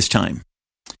company at this time.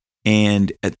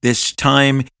 And at this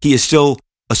time, he is still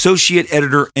associate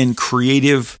editor and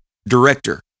creative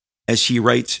director as he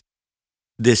writes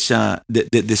this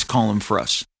this column for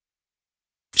us.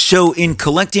 So in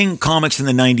Collecting Comics in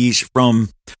the 90s, from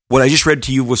what I just read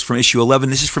to you was from issue 11.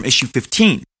 This is from issue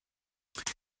 15.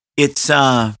 It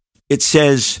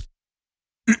says,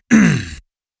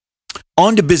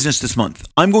 On to business this month.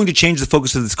 I'm going to change the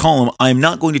focus of this column. I'm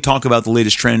not going to talk about the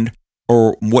latest trend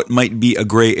or what might be a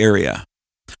gray area.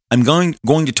 I'm going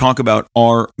to talk about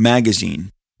our magazine,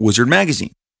 Wizard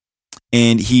Magazine.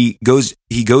 And he goes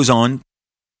on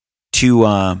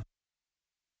to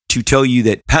tell you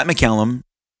that Pat McCallum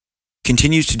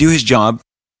continues to do his job,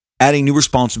 adding new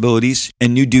responsibilities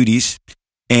and new duties,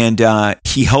 and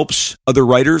he helps other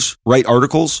writers write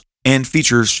articles and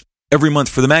features every month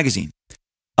for the magazine.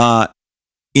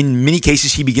 In many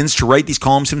cases, he begins to write these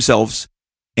columns himself,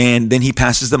 and then he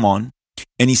passes them on.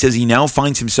 And he says he now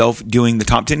finds himself doing the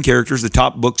top 10 characters, the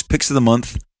top books, picks of the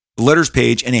month, the letters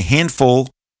page, and a handful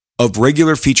of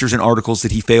regular features and articles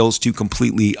that he fails to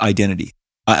completely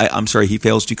he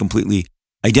fails to completely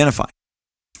identify.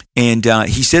 And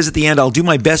he says at the end, I'll do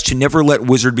my best to never let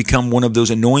Wizard become one of those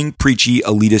annoying, preachy,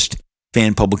 elitist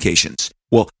fan publications.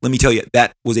 Well, let me tell you,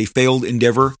 that was a failed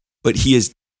endeavor, but he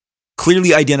is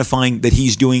clearly identifying that he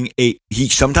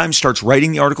sometimes starts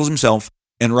writing the articles himself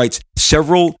and writes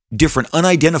several different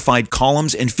unidentified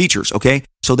columns and features, okay?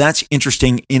 So that's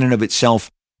interesting in and of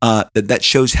itself. That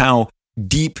shows how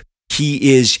deep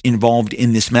he is involved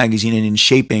in this magazine and in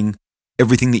shaping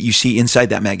everything that you see inside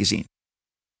that magazine.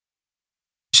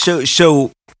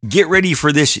 So get ready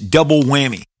for this double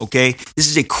whammy, okay? This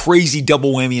is a crazy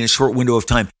double whammy in a short window of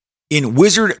time. In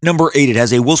Wizard number 8, it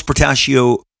has a Will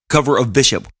Spartaccio cover of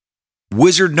Bishop.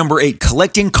 Wizard number 8,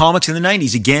 Collecting Comics in the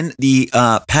 90s. Again, the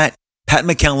Pat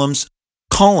McCallum's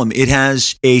column. It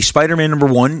has a Spider-Man number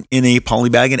 1 in a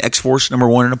polybag, an X-Force number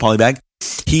 1 in a polybag.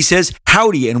 He says,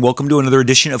 howdy, and welcome to another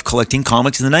edition of Collecting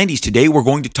Comics in the 90s. Today, we're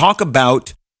going to talk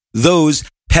about those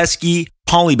pesky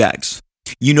polybags.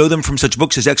 You know them from such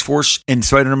books as X-Force and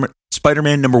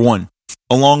Spider-Man number 1,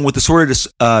 along with the assorted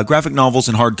graphic novels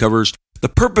and hardcovers. The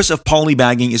purpose of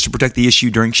polybagging is to protect the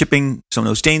issue during shipping, so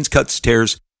no stains, cuts,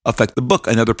 tears affect the book.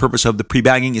 Another purpose of the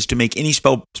pre-bagging is to make any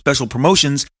special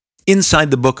promotions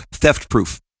inside the book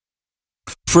theft-proof.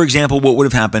 For example, what would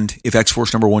have happened if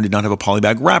X-Force number 1 did not have a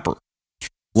polybag wrapper?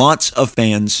 Lots of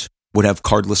fans would have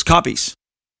cardless copies.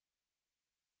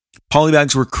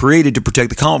 Polybags were created to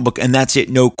protect the comic book, and that's it,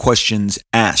 no questions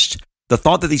asked. The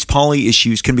thought that these poly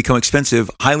issues can become expensive,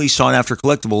 highly sought-after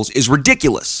collectibles is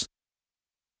ridiculous.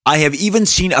 I have even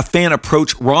seen a fan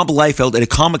approach Rob Liefeld at a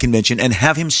comic convention and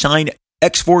have him sign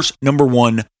X-Force number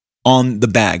 1 on the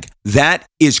bag. That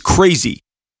is crazy!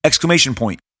 Exclamation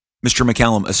point, Mr.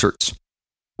 McCallum asserts.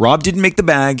 Rob didn't make the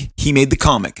bag, he made the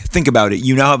comic. Think about it.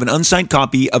 You now have an unsigned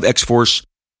copy of X-Force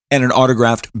and an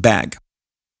autographed bag.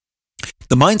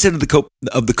 The mindset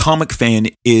of the comic fan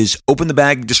is open the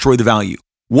bag, destroy the value.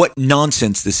 What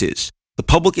nonsense this is. The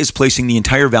public is placing the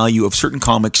entire value of certain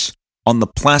comics on the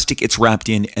plastic it's wrapped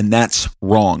in, and that's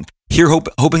wrong. Here's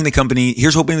hoping the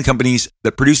companies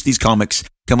that produce these comics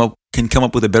can come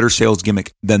up with a better sales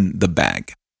gimmick than the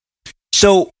bag.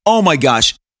 So, oh my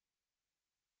gosh,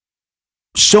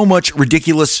 so much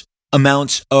ridiculous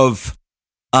amounts of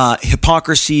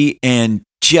hypocrisy and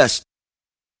just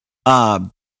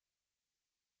from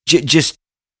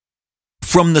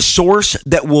the source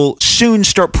that will soon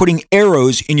start putting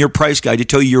arrows in your price guide to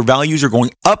tell you your values are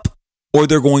going up or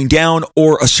they're going down,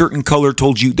 or a certain color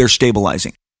told you they're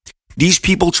stabilizing. These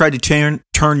people tried to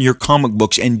turn your comic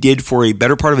books and did for a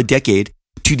better part of a decade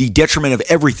to the detriment of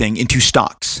everything into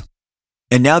stocks.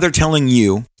 And now they're telling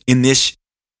you in this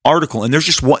article, and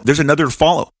there's another to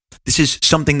follow. This is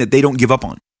something that they don't give up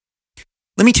on.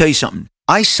 Let me tell you something.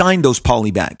 I signed those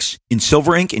poly bags in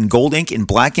silver ink, in gold ink, in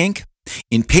black ink,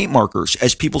 in paint markers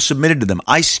as people submitted to them.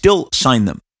 I still sign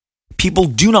them. People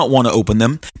do not want to open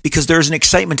them because there's an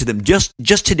excitement to them.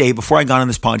 Just today, before I got on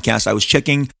this podcast, I was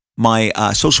checking my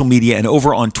social media, and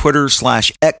over on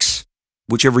Twitter/X,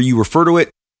 whichever you refer to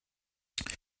it,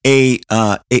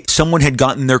 someone had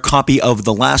gotten their copy of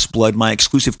The Last Blood, my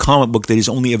exclusive comic book that is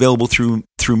only available through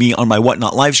me on my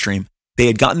Whatnot live stream. They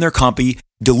had gotten their copy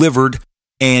delivered,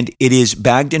 and it is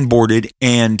bagged and boarded,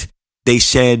 and they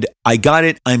said, I got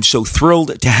it, I'm so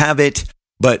thrilled to have it,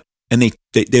 and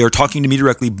they are talking to me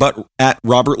directly, but at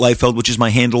Robert Liefeld, which is my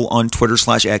handle on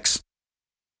Twitter/X,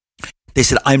 they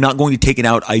said, I'm not going to take it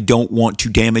out, I don't want to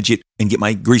damage it and get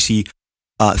my greasy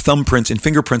thumbprints and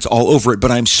fingerprints all over it,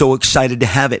 but I'm so excited to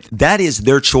have it. That is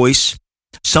their choice.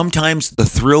 Sometimes the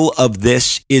thrill of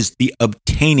this is the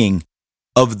obtaining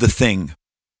of the thing.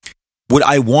 Would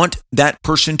I want that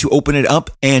person to open it up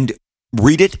and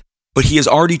read it? But he has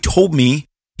already told me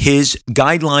his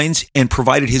guidelines and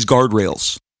provided his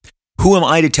guardrails. Who am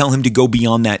I to tell him to go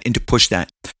beyond that and to push that?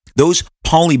 Those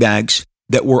poly bags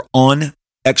that were on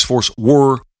X-Force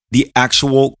were the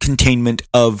actual containment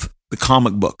of the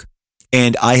comic book.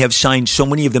 And I have signed so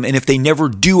many of them. And if they never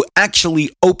do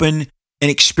actually open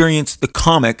and experience the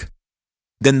comic,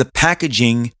 then the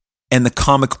packaging and the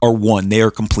comic are one. They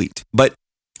are complete. But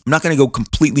I'm not going to go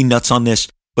completely nuts on this,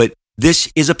 but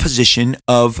this is a position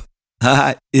of,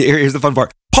 here's the fun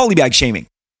part, polybag shaming,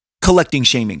 collecting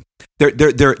shaming.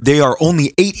 They are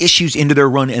only 8 issues into their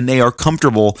run and they are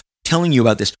comfortable telling you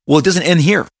about this. Well, it doesn't end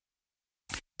here.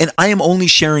 And I am only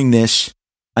sharing this.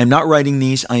 I'm not writing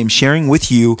these. I am sharing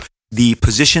with you the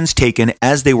positions taken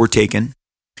as they were taken.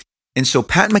 And so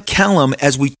Pat McCallum,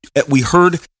 as we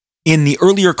heard in the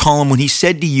earlier column when he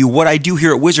said to you, what I do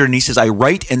here at Wizard, and he says, I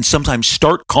write and sometimes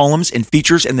start columns and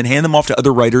features and then hand them off to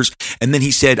other writers. And then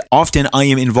he said, often I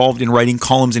am involved in writing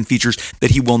columns and features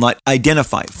that he will not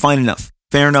identify. Fine enough.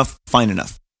 Fair enough. Fine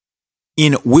enough.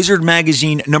 In Wizard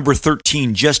Magazine number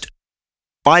 13, just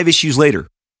 5 issues later,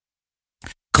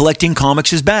 Collecting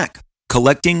Comics is back.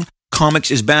 Collecting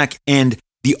Comics is back. And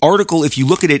the article, if you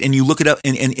look at it and you look it up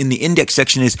in the index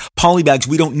section, is polybags.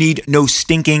 We don't need no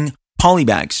stinking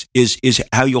polybags is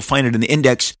how you'll find it in the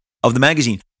index of the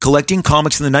magazine. Collecting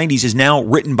Comics in the 90s is now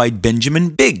written by Benjamin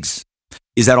Biggs.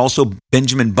 Is that also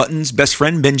Benjamin Button's best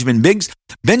friend, Benjamin Biggs?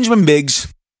 Benjamin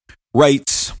Biggs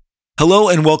writes, hello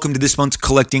and welcome to this month's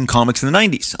Collecting Comics in the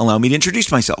 90s. Allow me to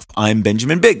introduce myself. I'm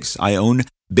Benjamin Biggs. I own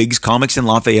Biggs Comics in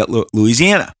Lafayette,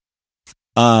 Louisiana.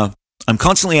 I'm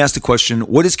constantly asked the question,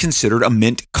 what is considered a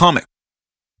mint comic?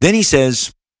 Then he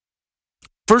says,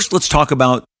 first, let's talk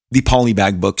about the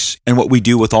polybag books and what we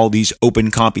do with all these open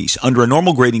copies. Under a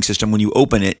normal grading system, when you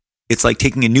open it, it's like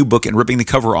taking a new book and ripping the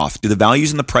cover off. Do the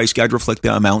values in the price guide reflect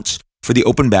the amounts for the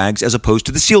open bags as opposed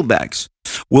to the sealed bags?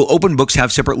 Will open books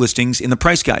have separate listings in the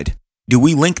price guide? Do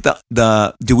we link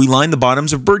do we line the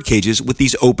bottoms of bird cages with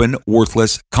these open,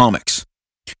 worthless comics?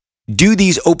 Do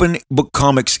these open book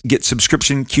comics get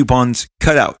subscription coupons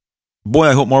cut out? Boy,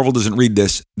 I hope Marvel doesn't read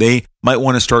this. They might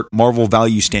want to start Marvel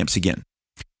value stamps again.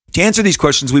 To answer these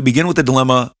questions, we begin with the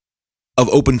dilemma of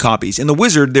open copies. In the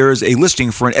Wizard, there is a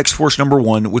listing for an X-Force number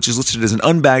 1, which is listed as an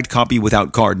unbagged copy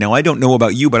without card. Now, I don't know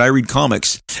about you, but I read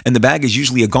comics, and the bag is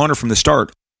usually a goner from the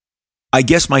start. I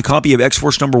guess my copy of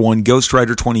X-Force number 1, Ghost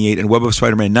Rider 28, and Web of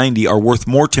Spider-Man 90 are worth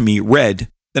more to me read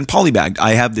than polybagged.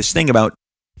 I have this thing about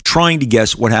trying to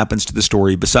guess what happens to the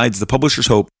story, besides the publisher's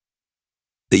hope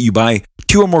that you buy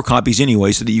 2 or more copies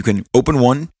anyway so that you can open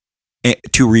one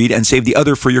to read and save the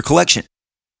other for your collection.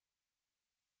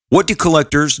 What do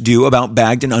collectors do about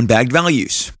bagged and unbagged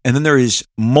values? And then there is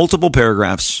multiple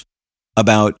paragraphs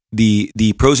about the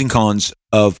pros and cons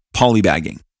of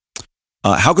polybagging.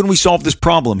 How can we solve this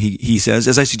problem? He says,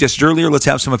 as I suggested earlier, let's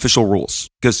have some official rules.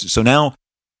 So now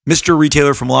Mr.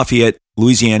 Retailer from Lafayette,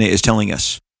 Louisiana is telling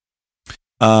us,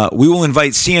 we will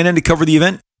invite CNN to cover the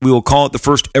event. We will call it the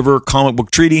first ever comic book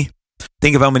treaty.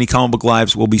 Think of how many comic book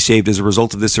lives will be saved as a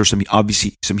result of this. There's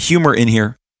obviously some humor in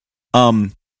here.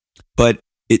 But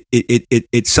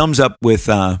it sums up with,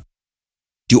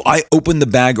 do I open the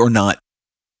bag or not?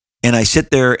 And I sit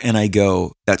there and I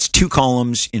go, that's 2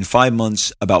 columns in 5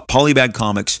 months about polybag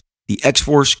comics. The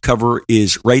X-Force cover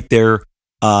is right there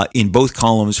in both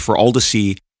columns for all to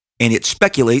see. And it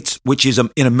speculates, which is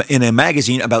in a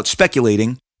magazine about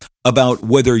speculating about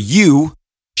whether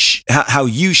how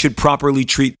you should properly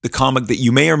treat the comic that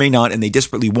you may or may not, and they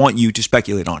desperately want you to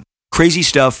speculate on. Crazy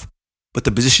stuff, but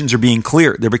the positions are being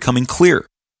clear. They're becoming clear.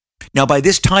 Now, by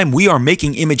this time, we are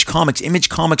making Image Comics. Image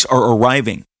Comics are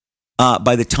arriving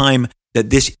by the time that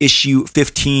this issue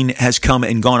 15 has come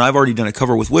and gone. I've already done a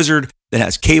cover with Wizard that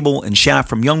has Cable and Shaft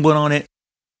from Youngblood on it.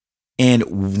 And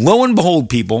lo and behold,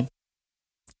 people,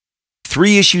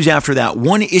 3 issues after that,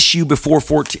 1 issue before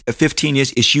 15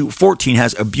 is issue 14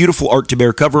 has a beautiful Art to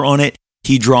Bear cover on it.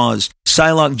 He draws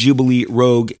Psylocke, Jubilee,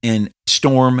 Rogue, and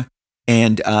Storm,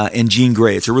 and Jean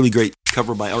Grey. It's a really great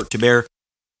cover by Art to Bear.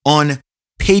 On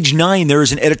page 9, there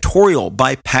is an editorial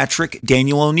by Patrick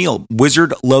Daniel O'Neill.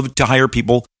 Wizard loved to hire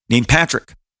people named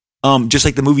Patrick. Just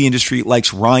like the movie industry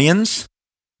likes Ryans,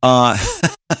 and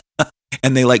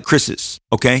they like Chris's,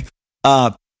 okay?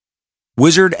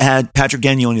 Wizard had Patrick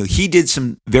Daniel O'Neill. He did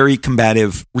some very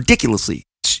combative, ridiculously,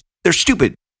 they're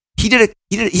stupid. He did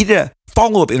a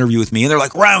follow-up interview with me, and they're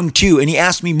like, round 2, and he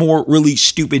asked me more really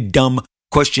stupid, dumb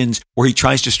questions where he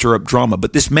tries to stir up drama.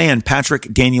 But this man,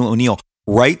 Patrick Daniel O'Neill,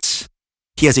 writes,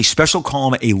 he has a special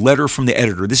column, a letter from the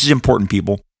editor. This is important,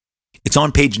 people. It's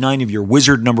on page 9 of your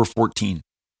Wizard number 14.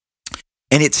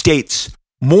 And it states,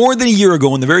 more than a year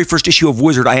ago, in the very first issue of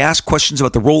Wizard, I asked questions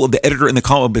about the role of the editor in the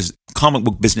comic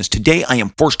book business. Today, I am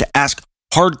forced to ask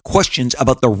hard questions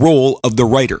about the role of the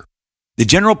writer. The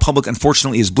general public,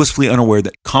 unfortunately, is blissfully unaware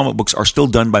that comic books are still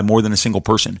done by more than a single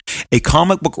person. A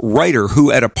comic book writer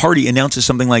who at a party announces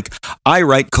something like, I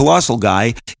write Colossal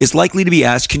Guy, is likely to be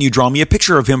asked, can you draw me a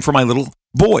picture of him for my little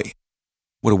boy?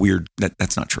 What a weird,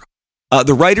 that's not true.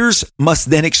 The writers must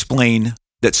then explain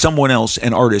that someone else,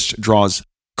 an artist, draws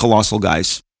Colossal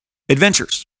Guy's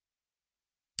adventures.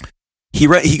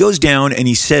 He goes down and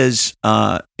he says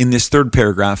in this third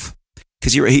paragraph,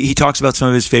 because he talks about some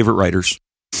of his favorite writers,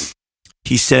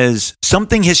 he says,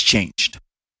 something has changed.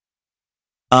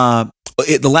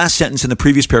 The last sentence in the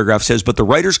previous paragraph says, but the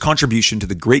writer's contribution to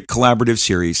the great collaborative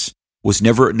series was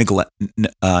never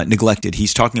neglected.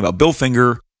 He's talking about Bill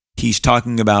Finger. He's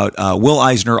talking about Will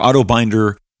Eisner, Otto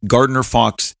Binder, Gardner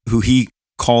Fox, who he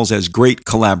calls as great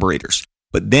collaborators.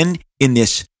 But then in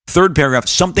this third paragraph,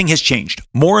 something has changed.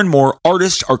 More and more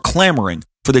artists are clamoring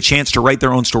for the chance to write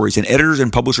their own stories, and editors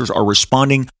and publishers are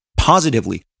responding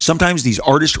positively. Sometimes these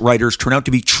artist writers turn out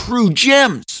to be true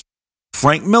gems.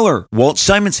 Frank Miller, Walt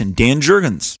Simonson, Dan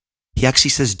Jurgens. He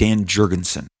actually says Dan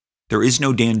Jurgensen. There is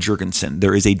no Dan Jurgensen.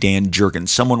 There is a Dan Jurgens.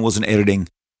 Someone wasn't editing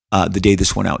the day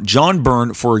this went out. John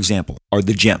Byrne, for example, are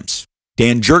the gems.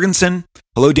 Dan Jurgensen.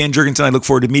 Hello, Dan Jurgensen. I look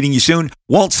forward to meeting you soon.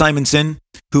 Walt Simonson,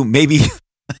 who maybe...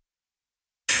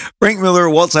 Frank Miller,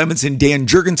 Walt Simonson, Dan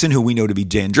Jurgensen, who we know to be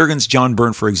Dan Jurgens, John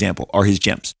Byrne, for example, are his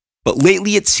gems. But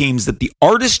lately it seems that the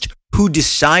artists who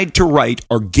decide to write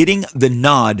are getting the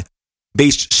nod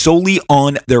based solely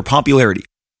on their popularity,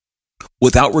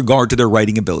 without regard to their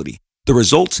writing ability. The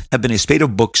results have been a spate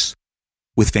of books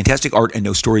with fantastic art and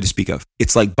no story to speak of.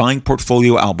 It's like buying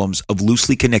portfolio albums of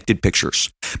loosely connected pictures.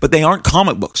 But they aren't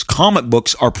comic books. Comic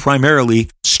books are primarily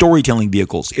storytelling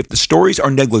vehicles. If the stories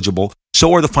are negligible,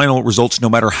 so are the final results, no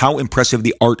matter how impressive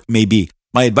the art may be.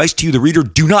 My advice to you, the reader,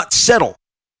 do not settle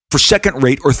for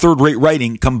second-rate or third-rate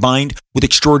writing combined with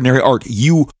extraordinary art.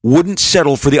 You wouldn't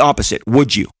settle for the opposite,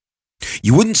 would you?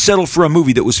 You wouldn't settle for a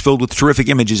movie that was filled with terrific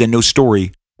images and no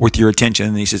story worth your attention.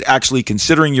 And he says, actually,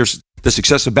 considering the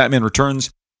success of Batman Returns,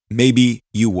 maybe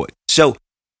you would. So,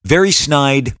 very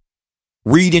snide.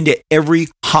 Read into every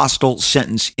hostile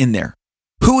sentence in there.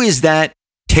 Who is that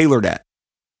tailored at?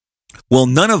 Well,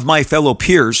 none of my fellow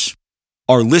peers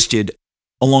are listed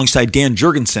alongside Dan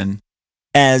Jurgensen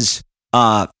as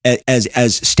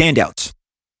standouts.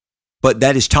 But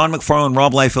that is Todd McFarlane,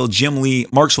 Rob Liefeld, Jim Lee,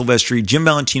 Mark Silvestri, Jim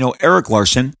Valentino, Eric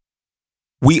Larson.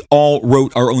 We all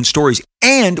wrote our own stories,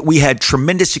 and we had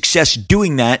tremendous success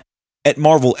doing that at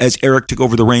Marvel as Eric took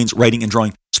over the reins, writing and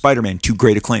drawing Spider-Man to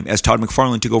great acclaim, as Todd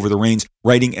McFarlane took over the reins,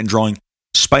 writing and drawing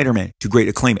Spider-Man to great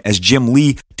acclaim, as Jim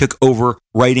Lee took over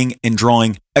writing and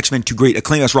drawing X-Men to great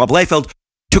acclaim, as Rob Liefeld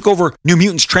took over New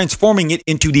Mutants, transforming it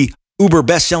into the uber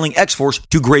best-selling X-Force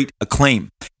to great acclaim,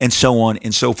 and so on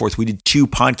and so forth. We did 2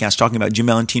 podcasts talking about Jim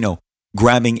Valentino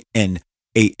grabbing an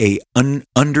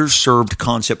underserved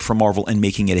concept from Marvel and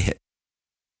making it a hit.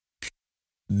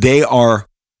 They are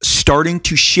starting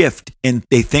to shift, and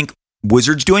they think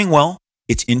Wizards doing well.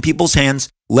 It's in people's hands.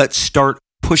 Let's start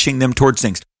pushing them towards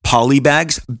things.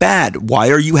 Polybags, bad.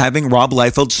 Why are you having Rob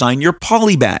Liefeld sign your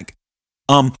polybag?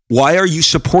 Why are you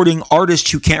supporting artists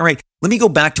who can't write? Let me go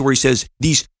back to where he says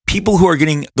these people who are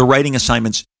getting the writing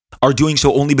assignments are doing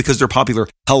so only because they're popular.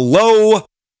 Hello,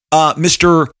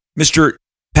 Mr.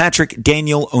 Patrick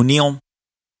Daniel O'Neill.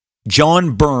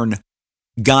 John Byrne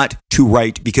got to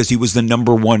write because he was the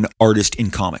number 1 artist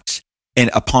in comics. And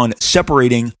upon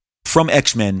separating from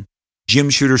X-Men, Jim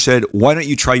Shooter said, why don't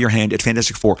you try your hand at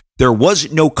Fantastic Four? There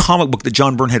was no comic book that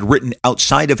John Byrne had written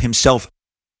outside of himself.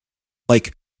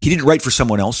 Like, he didn't write for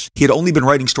someone else. He had only been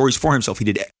writing stories for himself. He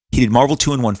did Marvel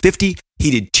 2 and 150.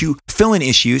 He did 2 fill-in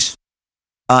issues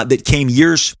that came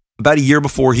about a year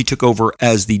before he took over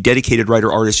as the dedicated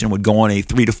writer-artist and would go on a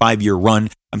 4 to 5 year run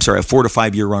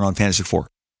on Fantastic Four.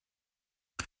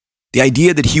 The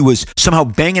idea that he was somehow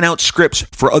banging out scripts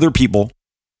for other people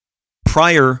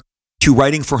prior to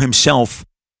writing for himself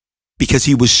because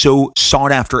he was so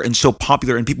sought after and so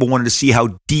popular and people wanted to see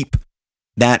how deep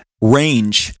that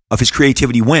range of his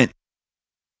creativity went,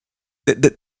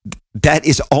 that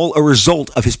is all a result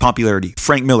of his popularity.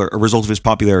 Frank Miller, a result of his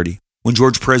popularity. When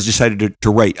George Perez decided to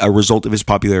write, a result of his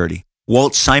popularity.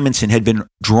 Walt Simonson had been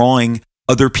drawing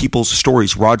other people's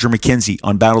stories. Roger McKenzie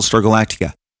on Battlestar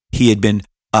Galactica. He had been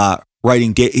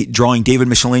drawing David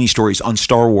Michelinie stories on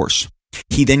Star Wars.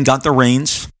 He then got the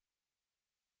reins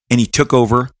and he took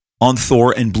over on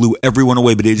Thor and blew everyone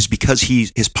away. But it is because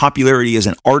his popularity as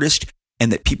an artist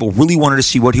and that people really wanted to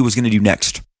see what he was going to do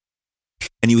next.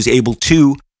 And he was able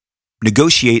to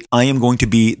negotiate, I am going to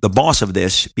be the boss of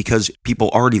this because people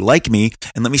already like me,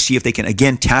 and let me see if they can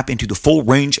again tap into the full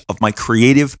range of my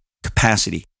creative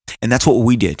capacity. And that's what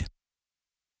we did.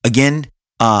 Again,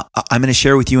 I'm going to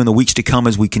share with you in the weeks to come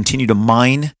as we continue to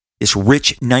mine this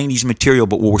rich 90s material,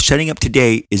 but what we're setting up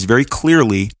today is very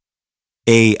clearly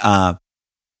a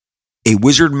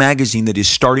Wizard magazine that is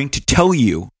starting to tell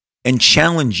you and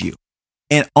challenge you.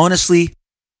 And honestly,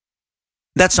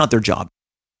 that's not their job.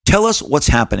 Tell us what's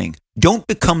happening. Don't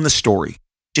become the story.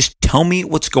 Just tell me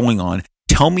what's going on.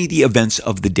 Tell me the events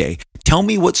of the day. Tell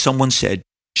me what someone said.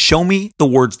 Show me the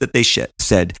words that they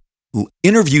said.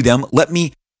 Interview them. Let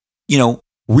me,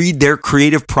 read their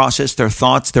creative process, their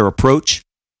thoughts, their approach.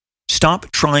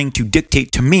 Stop trying to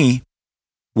dictate to me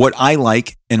what I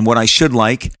like and what I should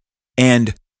like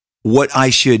and what I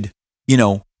should,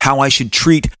 how I should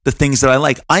treat the things that I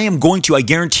like. I am going to, I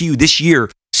guarantee you this year,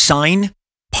 sign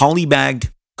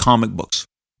polybagged comic books,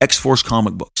 X-Force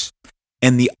comic books.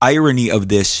 And the irony of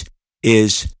this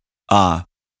is there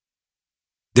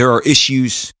are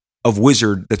issues of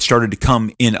Wizard that started to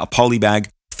come in a polybag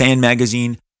fan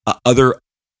magazine, other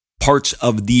parts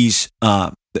of these,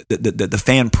 the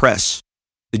fan press,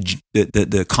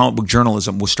 the comic book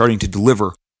journalism was starting to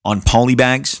deliver on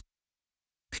polybags,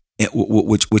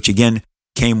 which again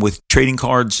came with trading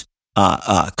cards,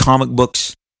 comic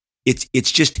books.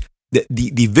 It's just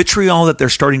the vitriol that they're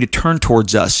starting to turn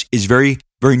towards us is very,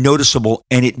 very noticeable,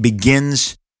 and it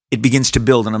begins to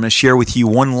build. And I'm going to share with you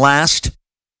one last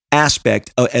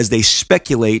aspect as they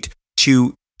speculate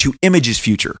to Image's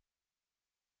future.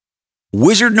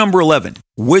 Wizard number 11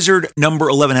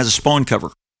 has a Spawn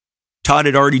cover. Todd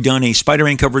had already done a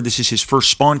Spider-Man cover. This is his first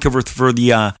Spawn cover for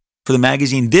the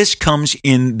magazine. This comes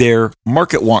in their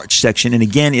Market Watch section, and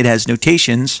again, it has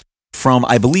notations from,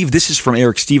 I believe this is from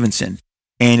Eric Stevenson.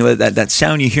 And that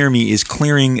sound you hear me is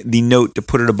clearing the note to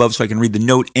put it above so I can read the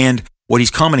note and what he's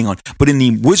commenting on. But in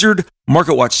the Wizard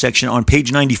Market Watch section on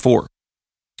page 94,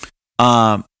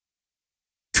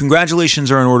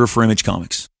 congratulations are in order for Image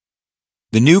Comics.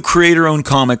 The new creator-owned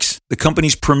comics, the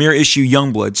company's premier issue,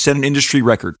 Youngblood, set an industry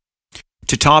record.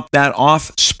 To top that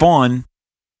off, Spawn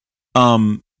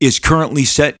is currently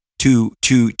set to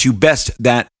best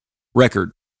that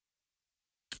record.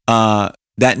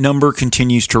 That number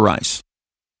continues to rise.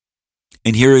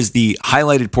 And here is the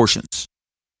highlighted portions.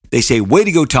 They say, way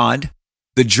to go, Todd.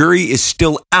 The jury is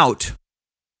still out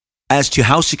as to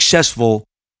how successful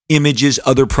Image's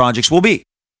other projects will be.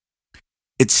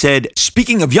 It said,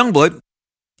 speaking of Youngblood,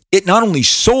 it not only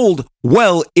sold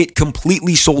well, it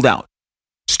completely sold out.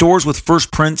 Stores with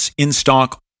first prints in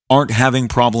stock aren't having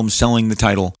problems selling the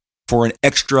title for an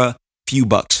extra few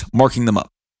bucks, marking them up.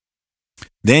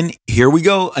 Then here we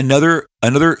go, another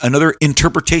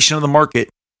interpretation of the market.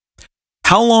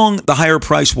 How long the higher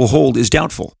price will hold is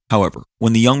doubtful, however,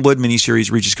 when the Youngblood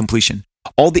miniseries reaches completion.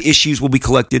 All the issues will be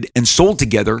collected and sold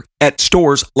together at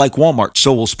stores like Walmart.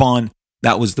 So will Spawn.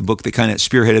 That was the book that kind of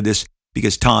spearheaded this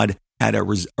because Todd had a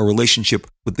relationship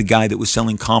with the guy that was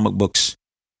selling comic books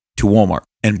to Walmart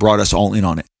and brought us all in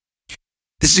on it.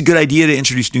 This is a good idea to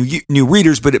introduce new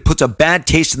readers, but it puts a bad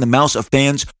taste in the mouths of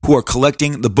fans who are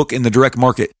collecting the book in the direct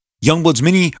market. Youngblood's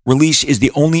mini release is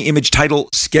the only Image title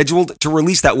scheduled to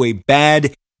release that way.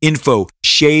 Bad info.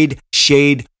 Shade,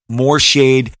 more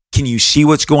shade. Can you see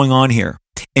what's going on here?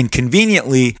 And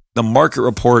conveniently, the market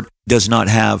report does not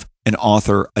have an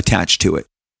author attached to it.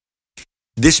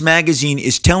 This magazine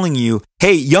is telling you,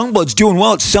 hey, Youngblood's doing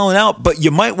well, it's selling out, but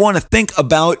you might want to think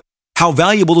about how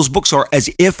valuable those books are, as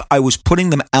if I was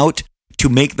putting them out to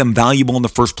make them valuable in the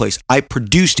first place. I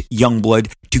produced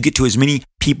Youngblood to get to as many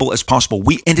people as possible.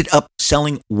 We ended up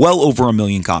selling well over 1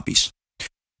 million copies.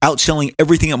 Outselling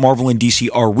everything at Marvel and DC.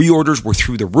 Our reorders were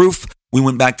through the roof. We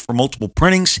went back for multiple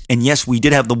printings. And yes, we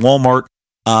did have the Walmart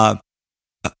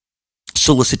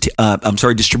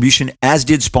distribution, as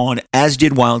did Spawn, as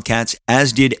did Wildcats,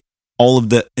 as did all of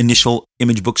the initial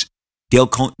Image books. Dale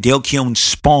Keown's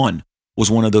Spawn was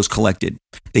one of those collected.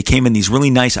 They came in these really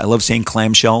nice, I love saying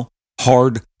clamshell,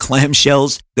 hard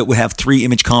clamshells that would have 3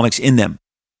 Image comics in them.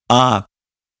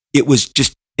 It was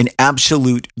just an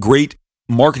absolute great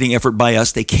marketing effort by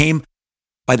us. They came,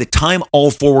 by the time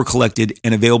all 4 were collected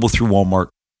and available through Walmart,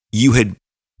 you had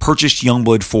purchased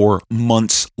Youngblood for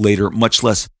months later, much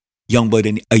less Youngblood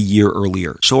in a year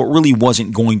earlier. So it really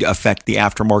wasn't going to affect the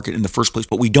aftermarket in the first place,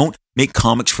 but we don't make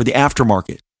comics for the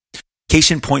aftermarket. Case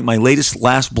in point, my latest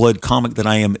Last Blood comic that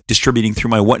I am distributing through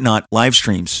my Whatnot live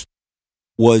streams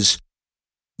was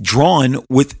drawn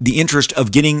with the interest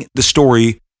of getting the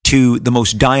story to the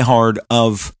most diehard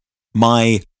of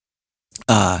my,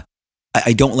 I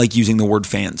don't like using the word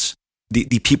fans, the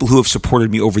people who have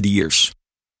supported me over the years.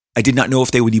 I did not know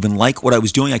if they would even like what I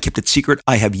was doing. I kept it secret.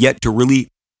 I have yet to really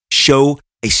show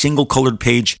a single colored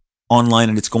page online,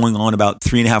 and it's going on about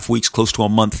 3.5 weeks, close to a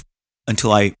month,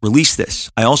 until I release this.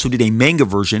 I also did a manga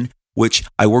version, which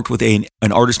I worked with an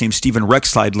artist named Steven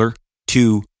Rexseidler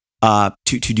to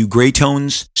do gray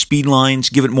tones, speed lines,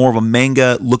 give it more of a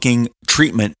manga looking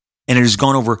treatment. And it has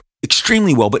gone over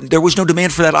extremely well, but there was no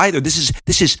demand for that either.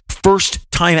 This is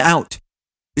first time out.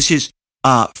 This is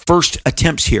first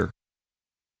attempts here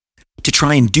to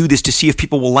try and do this to see if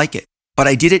people will like it. But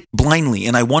I did it blindly,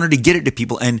 and I wanted to get it to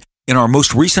people. And in our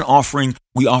most recent offering,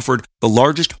 we offered the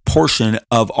largest portion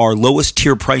of our lowest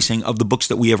tier pricing of the books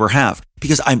that we ever have,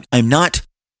 because I'm not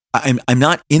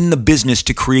in the business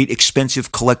to create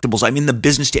expensive collectibles. I'm in the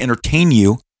business to entertain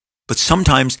you. But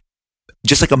sometimes,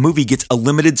 just like a movie gets a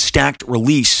limited stacked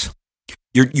release,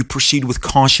 you proceed with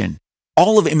caution.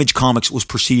 All of Image Comics was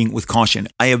proceeding with caution.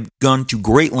 I have gone to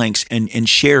great lengths and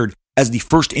shared as the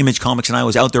first Image Comics, and I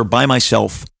was out there by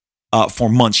myself for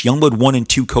months. Youngblood 1 and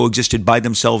 2 coexisted by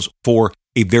themselves for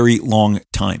a very long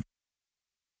time.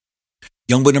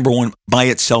 Youngblood number 1 by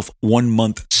itself, 1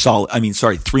 month solid.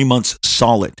 3 months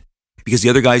solid, because the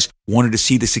other guys wanted to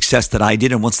see the success that I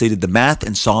did. And once they did the math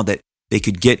and saw that they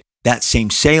could get that same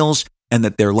sales and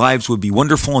that their lives would be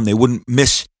wonderful and they wouldn't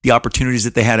miss the opportunities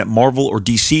that they had at Marvel or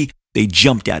DC, they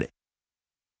jumped at it.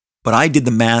 But I did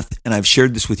the math, and I've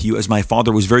shared this with you, as my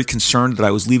father was very concerned that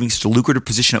I was leaving such a lucrative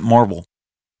position at Marvel.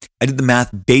 I did the math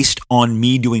based on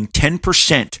me doing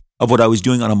 10% of what I was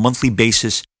doing on a monthly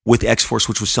basis with X-Force,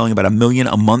 which was selling about $1 million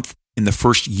a month in the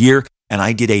first year. And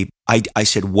I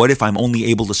said, what if I'm only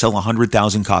able to sell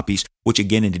 100,000 copies, which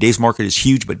again, in today's market is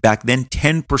huge. But back then,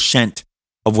 10%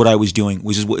 of what I was doing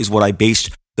is what I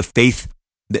based the faith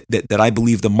that I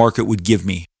believe the market would give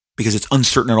me, because it's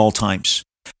uncertain at all times.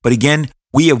 But again,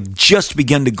 we have just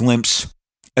begun to glimpse,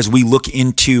 as we look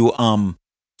into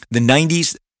the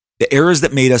 90s, the eras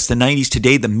that made us, the 90s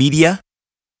today, the media,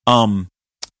 and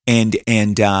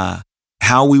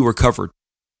how we were covered,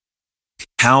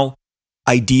 how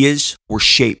ideas were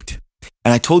shaped.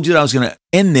 And I told you that I was going to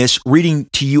end this reading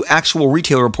to you actual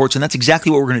retailer reports, and that's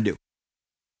exactly what we're going to do.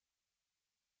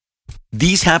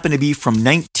 These happen to be from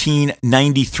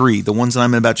 1993, the ones that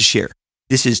I'm about to share.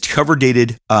 This is cover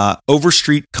dated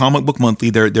Overstreet Comic Book Monthly,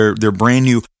 their brand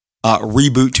new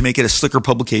reboot to make it a slicker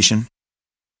publication.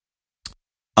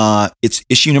 It's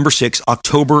issue number 6,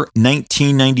 October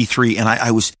 1993. And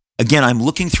I was, again, I'm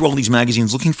looking through all these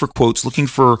magazines, looking for quotes, looking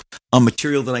for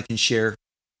material that I can share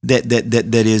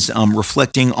that is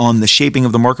reflecting on the shaping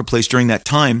of the marketplace during that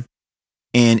time.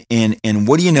 And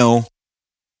what do you know?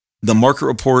 The market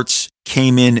reports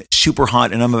came in super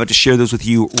hot, and I'm about to share those with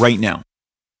you right now.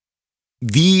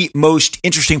 The most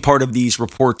interesting part of these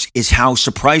reports is how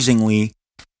surprisingly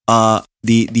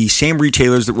the same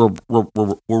retailers that were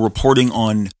reporting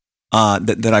on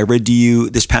that I read to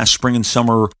you this past spring and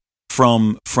summer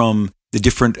from the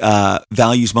different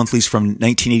values monthlies from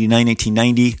 1989,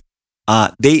 1990,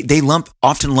 they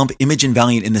often lump Image and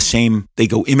Valiant in the same. They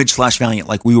go Image/Valiant,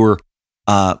 like we were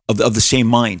of the same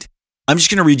mind. I'm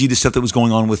just going to read you the stuff that was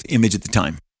going on with Image at the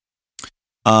time.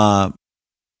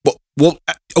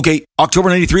 Okay, October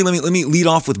 93, let me lead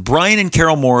off with Brian and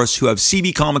Carol Morris, who have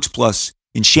CB Comics Plus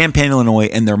in Champaign, Illinois,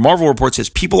 and their Marvel report says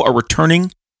people are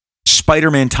returning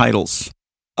Spider-Man titles,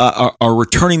 are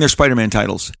returning their Spider-Man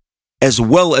titles, as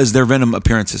well as their Venom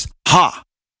appearances. Ha!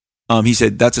 He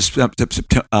said, that's a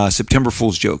September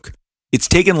Fool's joke. It's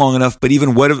taken long enough, but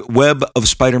even Web of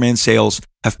Spider-Man sales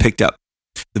have picked up.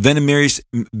 The Venom miniseries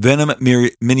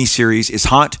is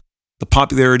hot, the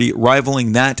popularity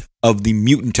rivaling that of the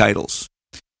mutant titles.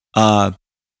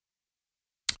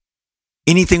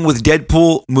 Anything with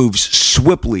Deadpool moves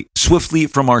swiftly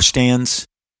from our stands,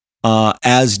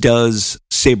 as does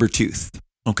Sabretooth.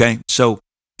 Okay, so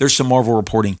there's some Marvel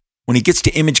reporting. When it gets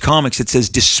to Image Comics, it says,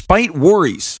 despite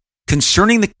worries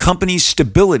concerning the company's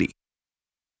stability,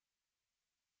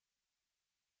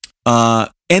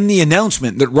 and the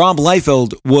announcement that Rob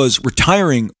Liefeld was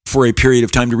retiring for a period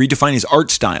of time to redefine his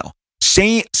art style,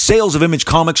 sales of Image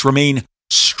Comics remain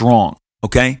strong.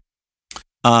 Okay,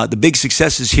 the big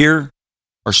successes here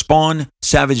are Spawn,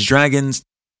 Savage Dragons,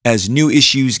 as new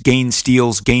issues gain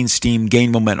steals, gain steam,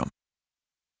 gain momentum.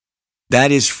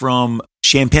 That is from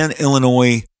Champaign,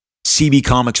 Illinois, CB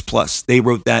Comics Plus. They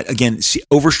wrote that. Again,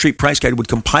 Overstreet Price Guide would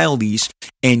compile these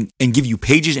and give you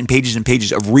pages and pages and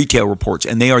pages of retail reports,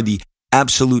 and they are the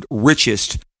absolute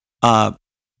richest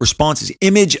responses.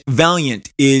 Image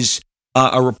Valiant is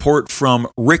a report from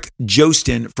Rick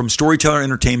Jostin from Storyteller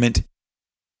Entertainment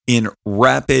in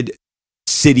Rapid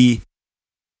City,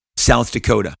 South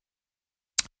Dakota.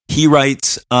 He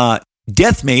writes,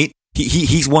 Deathmate,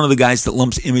 he's one of the guys that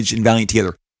lumps Image and Valiant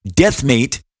together.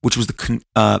 Deathmate, which was the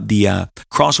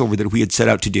crossover that we had set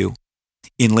out to do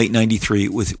in late 93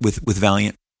 with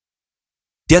Valiant.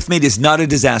 Deathmate is not a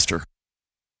disaster.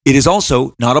 It is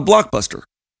also not a blockbuster.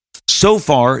 So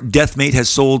far, Deathmate has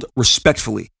sold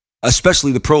respectfully,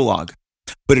 especially the prologue.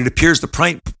 but it appears the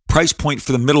price point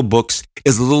for the middle books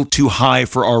is a little too high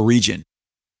for our region.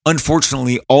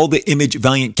 Unfortunately, all the Image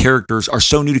Valiant characters are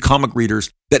so new to comic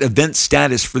readers that event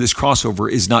status for this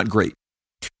crossover is not great.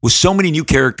 With so many new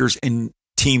characters and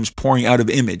teams pouring out of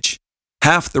Image,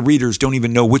 half the readers don't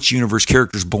even know which universe the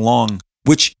characters belong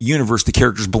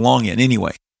in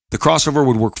anyway. The crossover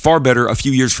would work far better a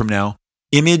few years from now.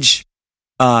 Image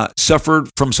suffered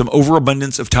from some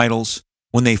overabundance of titles.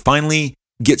 When they finally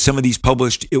get some of these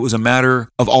published, it was a matter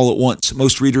of all at once.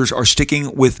 Most readers are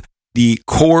sticking with the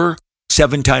core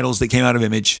 7 titles that came out of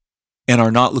Image and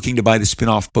are not looking to buy the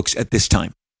spin-off books at this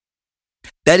time.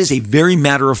 That is a very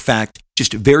matter of fact,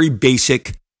 just a very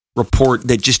basic report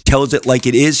that just tells it like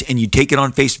it is, and you take it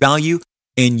on face value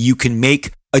and you can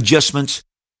make adjustments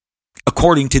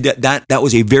according to that. That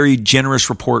was a very generous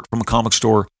report from a comic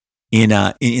store in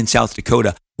South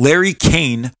Dakota. Larry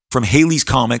Kane from Haley's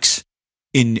Comics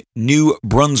in New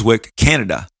Brunswick,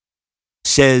 Canada,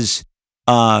 says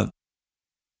Wildcats,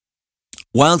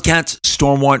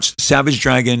 Stormwatch, Savage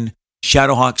Dragon,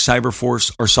 Shadowhawk,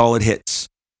 Cyberforce are solid hits.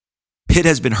 Pitt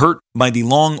has been hurt by the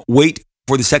long wait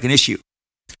for the second issue.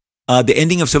 The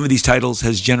ending of some of these titles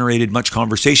has generated much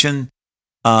conversation.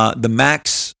 The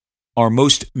Max are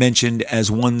most mentioned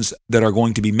as ones that are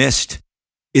going to be missed.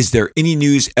 Is there any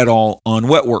news at all on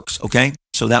Wetworks? Okay,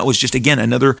 so that was just, again,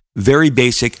 another very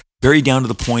basic, very down to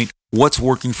the point, what's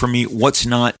working for me, what's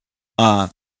not.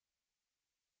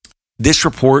 This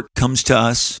report comes to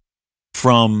us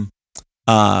from,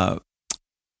 let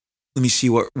me see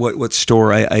what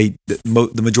store.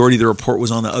 The majority of the report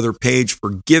was on the other page.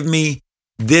 Forgive me.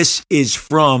 This is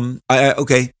from,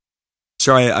 okay,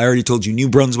 sorry, I already told you, New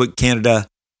Brunswick, Canada,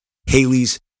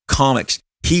 Haley's Comics.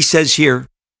 He says here,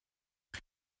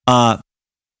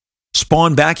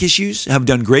 Spawn back issues have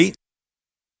done great.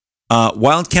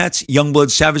 Wildcats, Youngblood,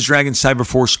 Savage Dragon,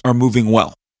 Cyberforce are moving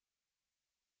well.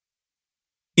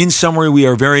 In summary, we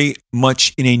are very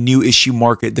much in a new issue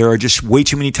market. There are just way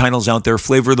too many titles out there.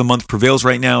 Flavor of the month prevails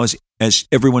right now as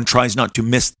everyone tries not to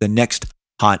miss the next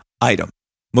hot item.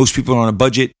 Most people are on a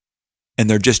budget, and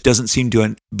there just doesn't seem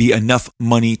to be enough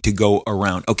money to go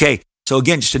around. Okay, so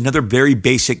again, just another very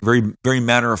basic, very, very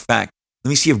matter of fact. Let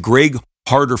me see if Greg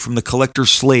Harder from The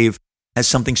Collector's Slave has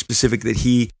something specific that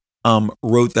he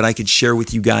wrote that I could share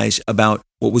with you guys about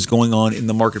what was going on in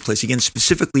the marketplace. Again,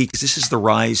 specifically, because this is the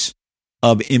rise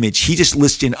of Image. He just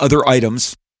lists in other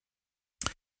items.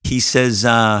 He says,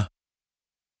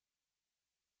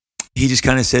 he just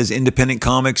kind of says independent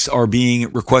comics are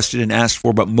being requested and asked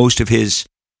for, but most of his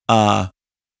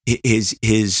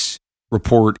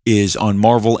report is on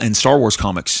Marvel and Star Wars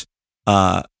comics,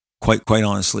 quite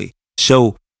honestly.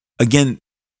 So again,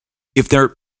 if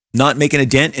they're not making a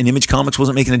dent and Image Comics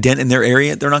wasn't making a dent in their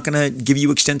area, they're not going to give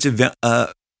you extensive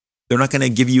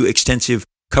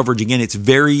coverage. Again, it's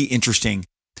very interesting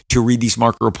to read these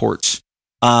market reports.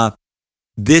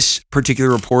 This particular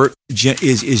report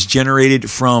is generated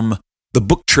from the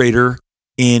Book Trader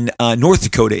in North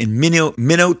Dakota, in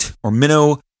Minot,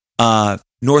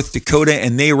 North Dakota,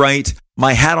 and they write,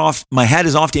 my hat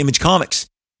is off to Image Comics.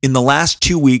 In the last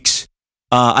 2 weeks,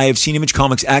 I have seen Image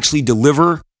Comics actually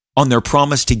deliver on their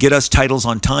promise to get us titles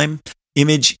on time.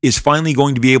 Image is finally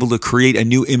going to be able to create a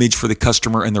new image for the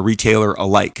customer and the retailer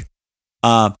alike.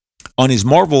 On his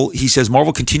Marvel, he says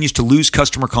Marvel continues to lose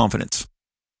customer confidence.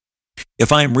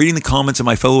 If I am reading the comments of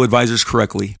my fellow advisors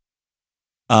correctly,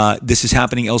 this is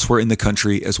happening elsewhere in the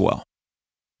country as well.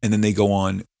 And then they go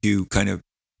on to kind of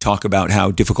talk about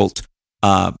how difficult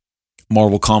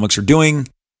Marvel comics are doing.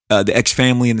 The X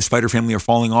family and the Spider family are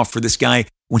falling off for this guy.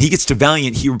 When he gets to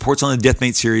Valiant, he reports on the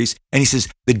Deathmate series, and he says,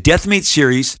 the Deathmate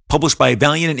series, published by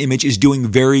Valiant and Image, is doing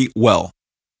very well.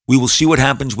 We will see what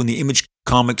happens when the Image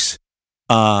comics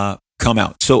come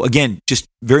out. So again, just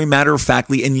very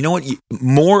matter-of-factly, and you know what?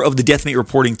 More of the Deathmate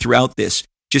reporting throughout this,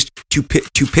 just to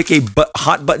pick a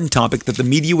hot button topic that the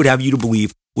media would have you to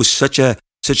believe was such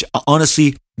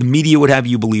honestly, the media would have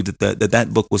you believe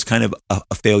that book was kind of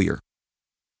a failure.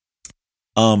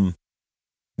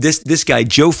 This guy,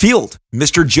 Joe Field,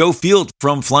 Mr. Joe Field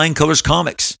from Flying Colors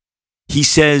Comics, he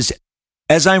says,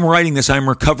 as I'm writing this, I'm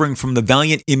recovering from the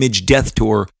Valiant Image Death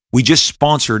Tour we just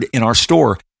sponsored in our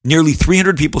store. Nearly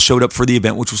 300 people showed up for the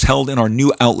event, which was held in our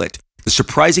new outlet. The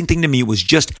surprising thing to me was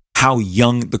just how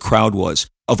young the crowd was.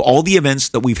 Of all the events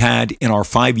that we've had in our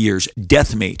 5 years,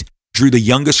 Deathmate drew the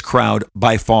youngest crowd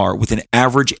by far, with an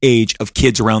average age of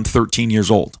kids around 13 years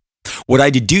old. What I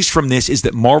deduce from this is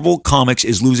that Marvel Comics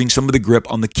is losing some of the grip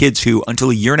on the kids who, until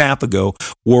a year and a half ago,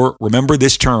 were, remember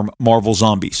this term, Marvel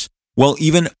zombies. Well,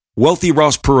 even wealthy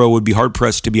Ross Perot would be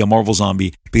hard-pressed to be a Marvel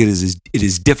zombie because it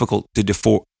is difficult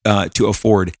to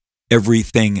afford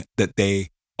everything that they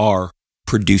are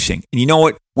producing. And you know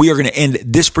what? We are going to end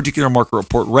this particular market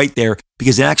report right there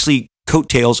because it actually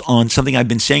coattails on something I've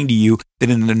been saying to you, that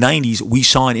in the 90s, we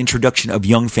saw an introduction of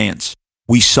young fans.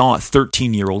 We saw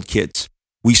 13-year-old kids.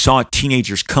 We saw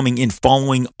teenagers coming in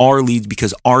following our leads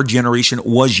because our generation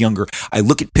was younger. I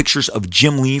look at pictures of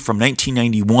Jim Lee from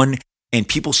 1991 and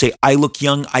people say, I look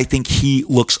young. I think he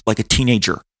looks like a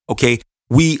teenager. Okay.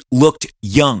 We looked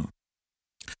young.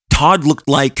 Todd looked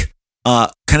like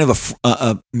kind of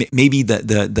maybe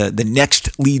the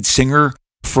next lead singer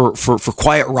for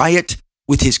Quiet Riot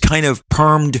with his kind of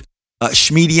permed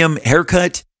schmedium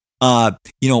haircut.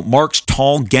 Mark's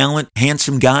tall, gallant,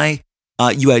 handsome guy.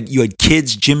 You had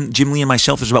kids, Jim Lee and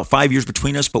myself. There's about 5 years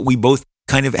between us, but we both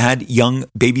kind of had young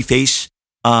baby face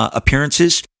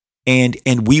appearances,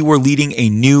 and we were leading a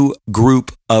new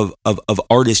group of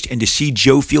artists. And to see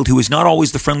Joe Field, who is not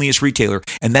always the friendliest retailer,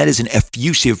 and that is an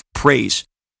effusive praise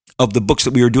of the books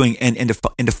that we were doing, and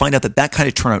to find out that kind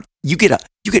of turnout, you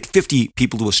get 50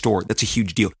 people to a store. That's a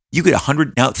huge deal. You get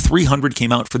 100 now. 300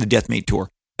 came out for the Deathmate tour.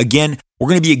 Again, we're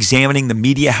going to be examining the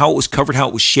media, how it was covered, how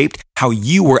it was shaped, how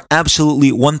you were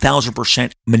absolutely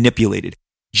 1,000% manipulated,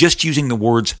 just using the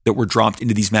words that were dropped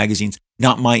into these magazines,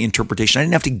 not my interpretation. I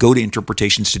didn't have to go to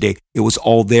interpretations today. It was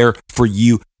all there for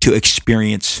you to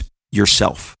experience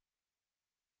yourself.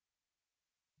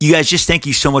 You guys, just thank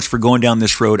you so much for going down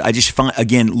this road. I just find,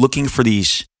 again, looking for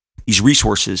these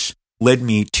resources led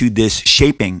me to this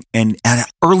shaping. And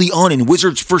early on in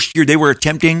Wizards' first year, they were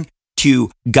attempting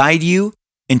to guide you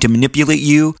and to manipulate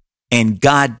you. And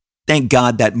thank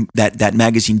God that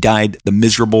magazine died the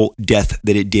miserable death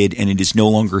that it did, and it is no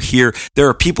longer here. There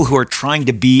are people who are trying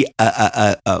to be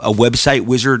a website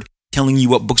wizard, telling you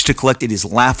what books to collect. It is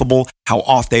laughable how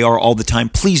off they are all the time.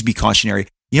 Please be cautionary.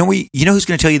 You know who's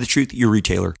going to tell you the truth? Your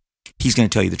retailer. He's going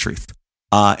to tell you the truth.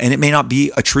 And it may not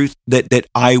be a truth that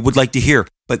I would like to hear,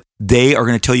 but they are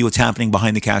going to tell you what's happening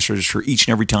behind the cash register each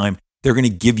and every time. They're going to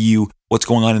give you what's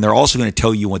going on, and they're also going to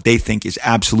tell you what they think is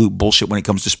absolute bullshit when it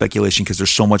comes to speculation, because there's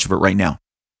so much of it right now.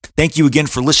 Thank you again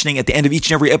for listening. At the end of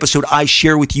each and every episode, I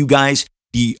share with you guys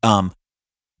the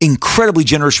incredibly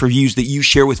generous reviews that you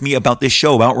share with me about this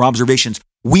show, about Robservations.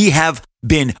 We have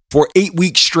been, for 8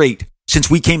 weeks straight, since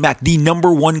we came back, the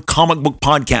number one comic book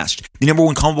podcast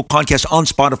on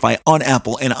Spotify, on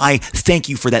Apple. And I thank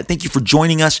you for that. Thank you for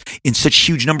joining us in such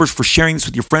huge numbers, for sharing this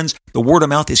with your friends. The word of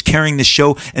mouth is carrying this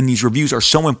show, and these reviews are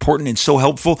so important and so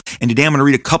helpful. And today I'm going to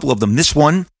read a couple of them. This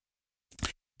one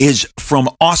is from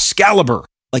Auscalibur,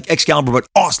 like Excalibur, but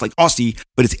Aus, like Aussie,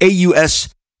 but it's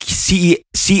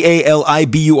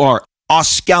AUSCALIBUR.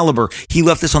 Auscalibur. He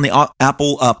left this on the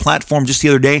Apple platform just the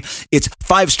other day. It's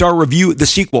 5-star review, the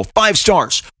sequel, 5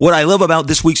 stars. What I love about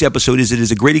this week's episode is it is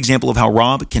a great example of how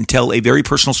Rob can tell a very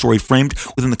personal story framed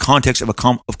within the context of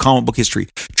comic book history.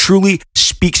 Truly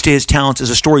speaks to his talents as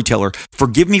a storyteller.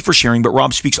 Forgive me for sharing, but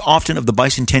Rob speaks often of the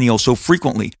bicentennial so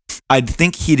frequently. I'd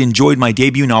think he'd enjoyed my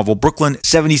debut novel, Brooklyn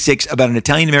 76, about an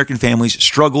Italian-American family's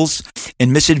struggles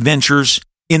and misadventures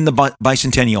in the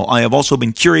bicentennial. I have also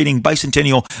been curating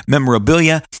bicentennial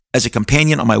memorabilia as a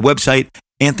companion on my website,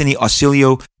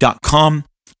 anthonyausilio.com.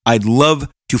 I'd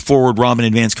love to forward Rob an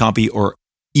advance copy or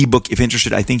ebook if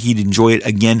interested. I think he'd enjoy it.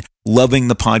 Again, loving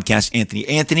the podcast, Anthony.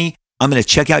 Anthony, I'm going to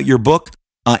check out your book,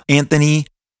 Anthony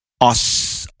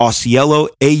Ausiello,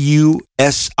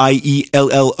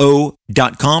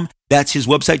 AUSIELLO.com. That's his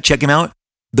website. Check him out.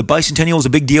 The bicentennial is a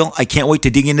big deal. I can't wait to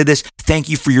dig into this. Thank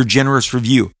you for your generous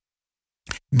review.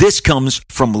 This comes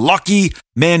from Lucky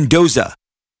Mendoza,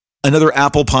 another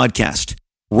Apple podcast.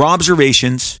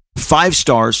 Robservations, 5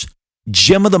 stars,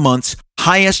 gem of the month,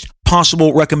 highest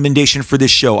possible recommendation for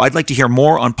this show. I'd like to hear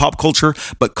more on pop culture,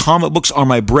 but comic books are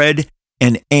my bread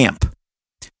and amp.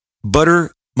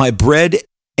 Butter, my bread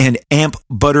and amp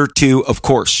butter too, of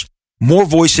course. More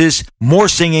voices, more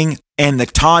singing, and the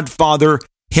Todd father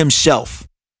himself.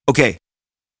 Okay,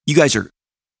 you guys are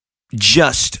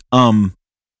just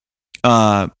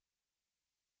so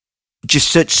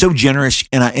generous,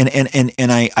 and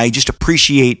I just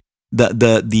appreciate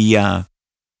the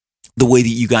way that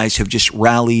you guys have just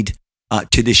rallied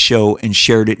to this show and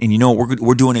shared it. And you know,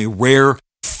 we're doing a rare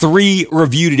 3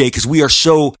 review today because we are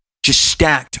so just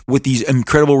stacked with these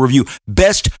incredible review.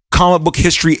 Best comic book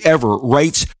history ever,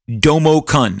 writes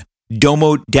Domo-kun,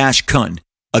 Domo-kun,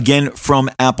 again from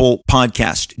Apple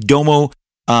Podcast.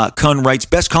 Domo-kun writes,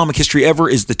 best comic history ever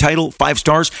is the title, 5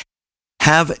 stars.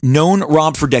 Have known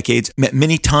Rob for decades, met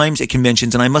many times at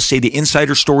conventions, and I must say the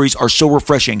insider stories are so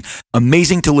refreshing.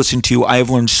 Amazing to listen to. I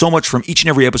have learned so much from each and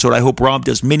every episode. I hope Rob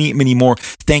does many, many more.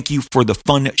 Thank you for the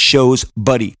fun shows,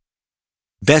 buddy.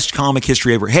 Best comic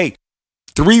history ever. Hey,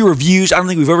 3 reviews. I don't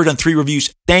think we've ever done 3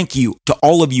 reviews. Thank you to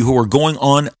all of you who are going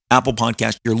on Apple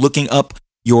Podcast. You're looking up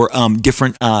your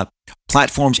different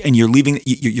platforms, and you're leaving.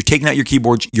 You're taking out your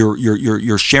keyboards.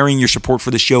 You're sharing your support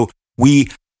for the show. We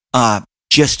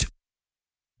just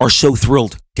are so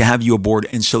thrilled to have you aboard,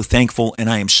 and so thankful. And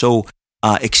I am so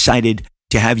excited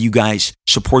to have you guys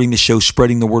supporting the show,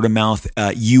 spreading the word of mouth.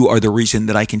 You are the reason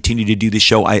that I continue to do the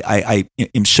show. I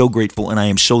am so grateful, and I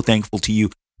am so thankful to you.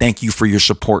 Thank you for your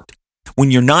support.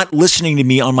 When you're not listening to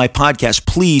me on my podcast,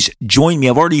 please join me.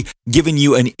 I've already given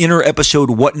you an inner episode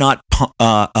Whatnot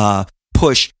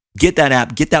push. Get that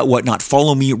app, get that Whatnot.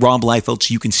 Follow me, Rob Liefeld,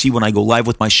 so you can see when I go live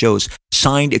with my shows.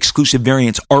 Signed, exclusive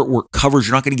variants, artwork, covers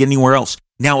you're not going to get anywhere else.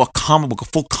 Now a comic book, a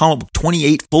full comic book,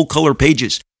 28 full color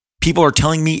pages. People are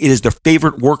telling me it is their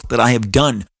favorite work that I have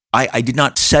done. I did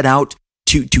not set out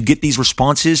to get these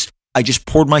responses. I just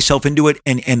poured myself into it,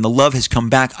 and the love has come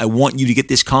back. I want you to get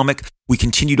this comic. We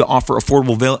continue to offer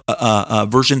affordable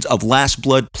versions of Last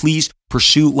Blood. Please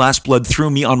pursue Last Blood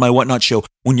through me on my Whatnot show.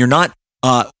 When you're not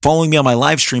following me on my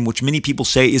live stream, which many people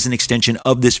say is an extension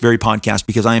of this very podcast,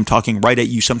 because I am talking right at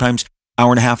you, sometimes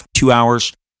hour and a half, 2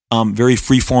 hours, very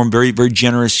free form, very, very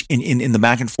generous in the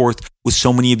back and forth with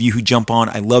so many of you who jump on.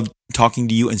 I love talking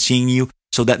to you and seeing you.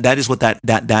 So that is what that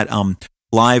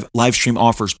live stream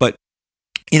offers. But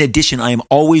in addition, I am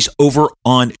always over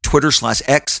on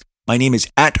Twitter/X. My name is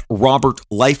at Robert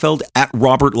Liefeld. At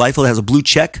Robert Liefeld has a blue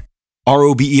check.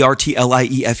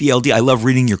 RobertLiefeld. I love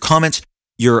reading your comments,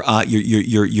 your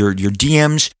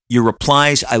DMs, your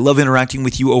replies. I love interacting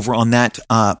with you over on that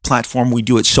platform. We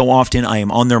do it so often. I am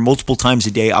on there multiple times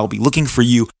a day. I'll be looking for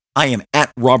you. I am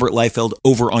at Robert Liefeld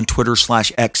over on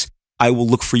Twitter/X. I will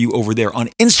look for you over there on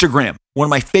Instagram. One of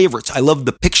my favorites. I love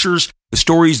the pictures, the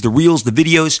stories, the reels, the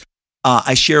videos.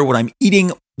 I share what I'm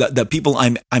eating, the people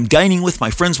I'm dining with, my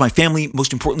friends, my family,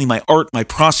 most importantly, my art, my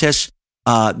process,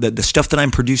 the stuff that I'm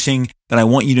producing that I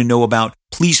want you to know about.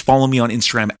 Please follow me on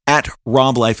Instagram at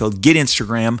Rob Liefeld. Get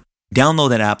Instagram, download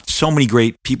that app. So many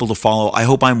great people to follow. I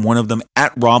hope I'm one of them.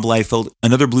 At Rob Liefeld,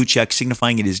 another blue check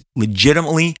signifying it is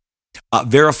legitimately,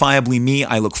 verifiably me.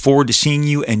 I look forward to seeing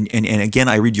you. And again,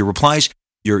 I read your replies,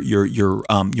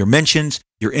 your mentions,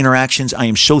 your interactions. I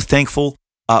am so thankful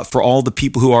for all the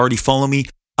people who already follow me.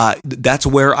 That's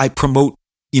where I promote,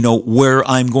 where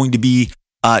I'm going to be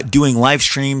doing live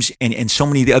streams and so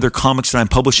many of the other comics that I'm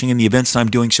publishing and the events that I'm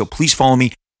doing. So please follow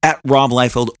me at Rob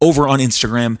Liefeld over on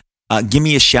Instagram. Give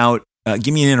me a shout.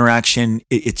 Give me an interaction.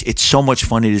 It's so much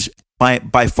fun. It is by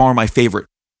far my favorite.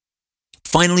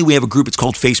 Finally, we have a group. It's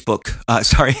called Facebook.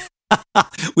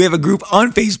 We have a group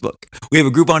on Facebook.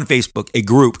 A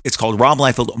group. It's called Rob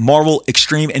Liefeld, Marvel,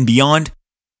 Extreme, and Beyond.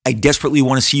 I desperately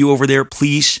want to see you over there.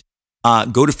 Please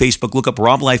go to Facebook, look up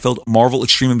Rob Liefeld, Marvel,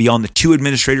 Extreme, and Beyond. The 2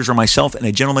 administrators are myself and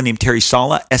a gentleman named Terry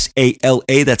Sala,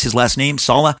 S-A-L-A. That's his last name,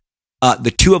 Sala.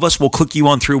 The 2 of us will click you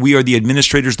on through. We are the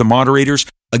administrators, the moderators.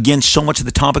 Again, so much of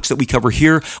the topics that we cover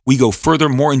here, we go further,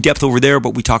 more in depth over there,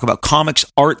 but we talk about comics,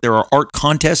 art. There are art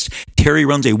contests. Terry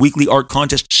runs a weekly art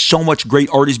contest. So much great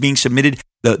art is being submitted.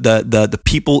 The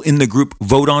people in the group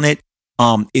vote on it.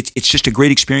 It's just a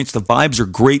great experience. The vibes are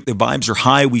great. The vibes are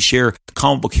high. We share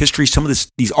comic book history. Some of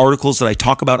these articles that I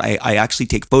talk about, I actually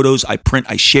take photos, I print,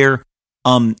 I share.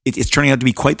 It's turning out to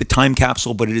be quite the time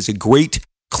capsule, but it is a great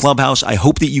clubhouse. I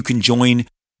hope that you can join.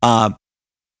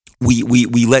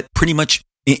 We let pretty much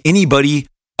anybody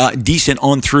decent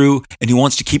on through and who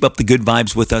wants to keep up the good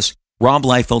vibes with us. Rob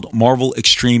Liefeld, Marvel,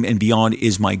 Extreme, and Beyond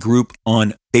is my group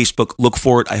on Facebook. Look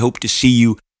for it. I hope to see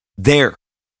you there.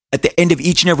 At the end of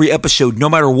each and every episode, no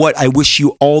matter what, I wish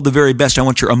you all the very best. I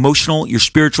want your emotional, your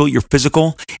spiritual, your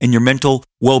physical, and your mental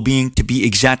well-being to be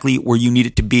exactly where you need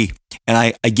it to be. And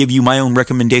I give you my own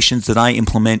recommendations that I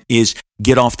implement is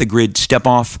get off the grid, step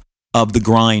off of the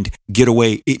grind, get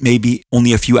away. It may be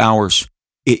only a few hours.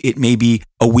 It may be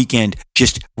a weekend.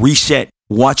 Just reset.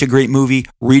 Watch a great movie,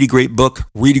 read a great book,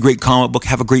 read a great comic book,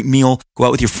 have a great meal, go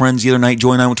out with your friends. The other night,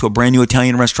 Joy and I went to a brand new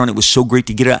Italian restaurant. It was so great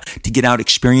to get out,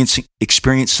 experience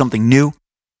something new.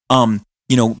 If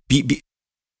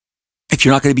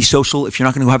you're not going to be social, if you're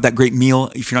not going to have that great meal,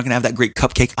 if you're not going to have that great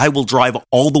cupcake, I will drive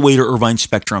all the way to Irvine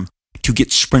Spectrum to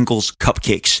get Sprinkles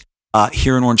cupcakes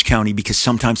here in Orange County, because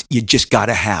sometimes you just got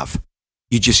to have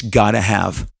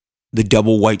the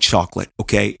double white chocolate.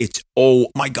 Okay. It's, oh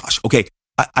my gosh. Okay.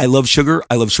 I love sugar.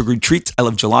 I love sugary treats. I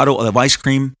love gelato. I love ice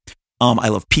cream. I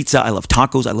love pizza. I love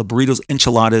tacos. I love burritos,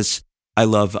 enchiladas. I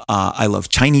love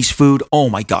Chinese food. Oh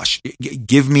my gosh.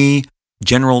 Give me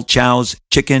General Chow's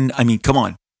chicken. I mean, come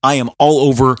on. I am all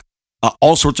over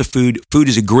all sorts of food. Food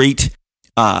is a great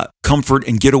comfort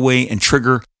and getaway and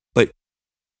trigger, but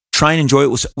try and enjoy it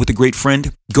with a great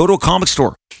friend, go to a comic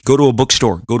store, go to a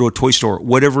bookstore, go to a toy store,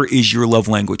 whatever is your love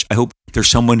language. I hope there's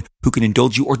someone who can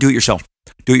indulge you, or do it yourself.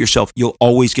 Do it yourself. You'll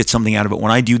always get something out of it.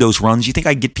 When I do those runs, you think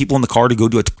I get people in the car to go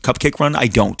do a cupcake run? I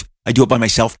don't. I do it by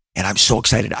myself, and I'm so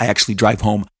excited. I actually drive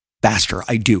home faster.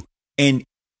 I do. And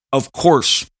of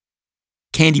course,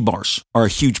 candy bars are a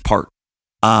huge part.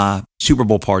 Super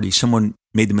Bowl party. Someone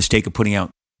made the mistake of putting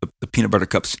out the peanut butter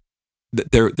cups.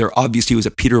 There obviously was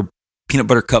a peanut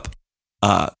butter cup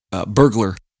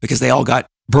burglar, because they all got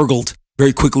burgled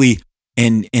very quickly,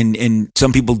 and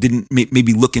some people didn't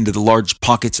maybe look into the large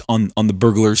pockets on the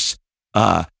burglar's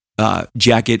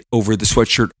jacket, over the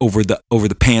sweatshirt, over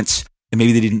the pants, and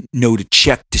maybe they didn't know to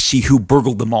check to see who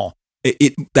burgled them all.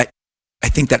 I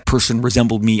think that person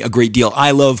resembled me a great deal.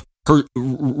 I love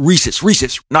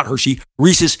Reese's, not Hershey,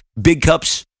 Reese's Big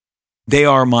Cups. They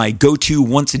are my go-to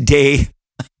once a day.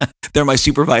 They're my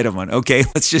super vitamin. Okay,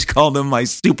 let's just call them my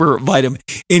super vitamin.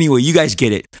 Anyway, you guys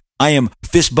get it. I am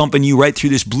fist bumping you right through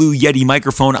this Blue Yeti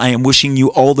microphone. I am wishing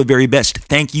you all the very best.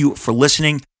 Thank you for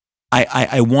listening.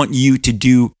 I want you to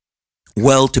do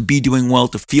well, to be doing well,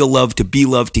 to feel love, to be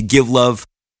loved, to give love.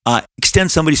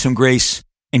 Extend somebody some grace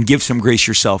and give some grace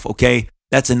yourself, okay?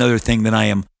 That's another thing that I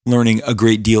am learning a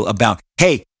great deal about.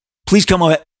 Hey, please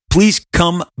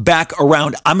come back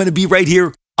around. I'm going to be right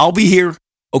here. I'll be here,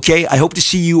 okay? I hope to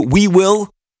see you. We will,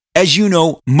 as you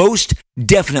know, most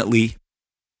definitely,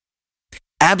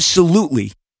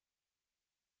 absolutely,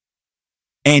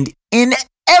 and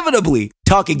inevitably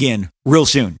talk again real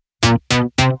soon.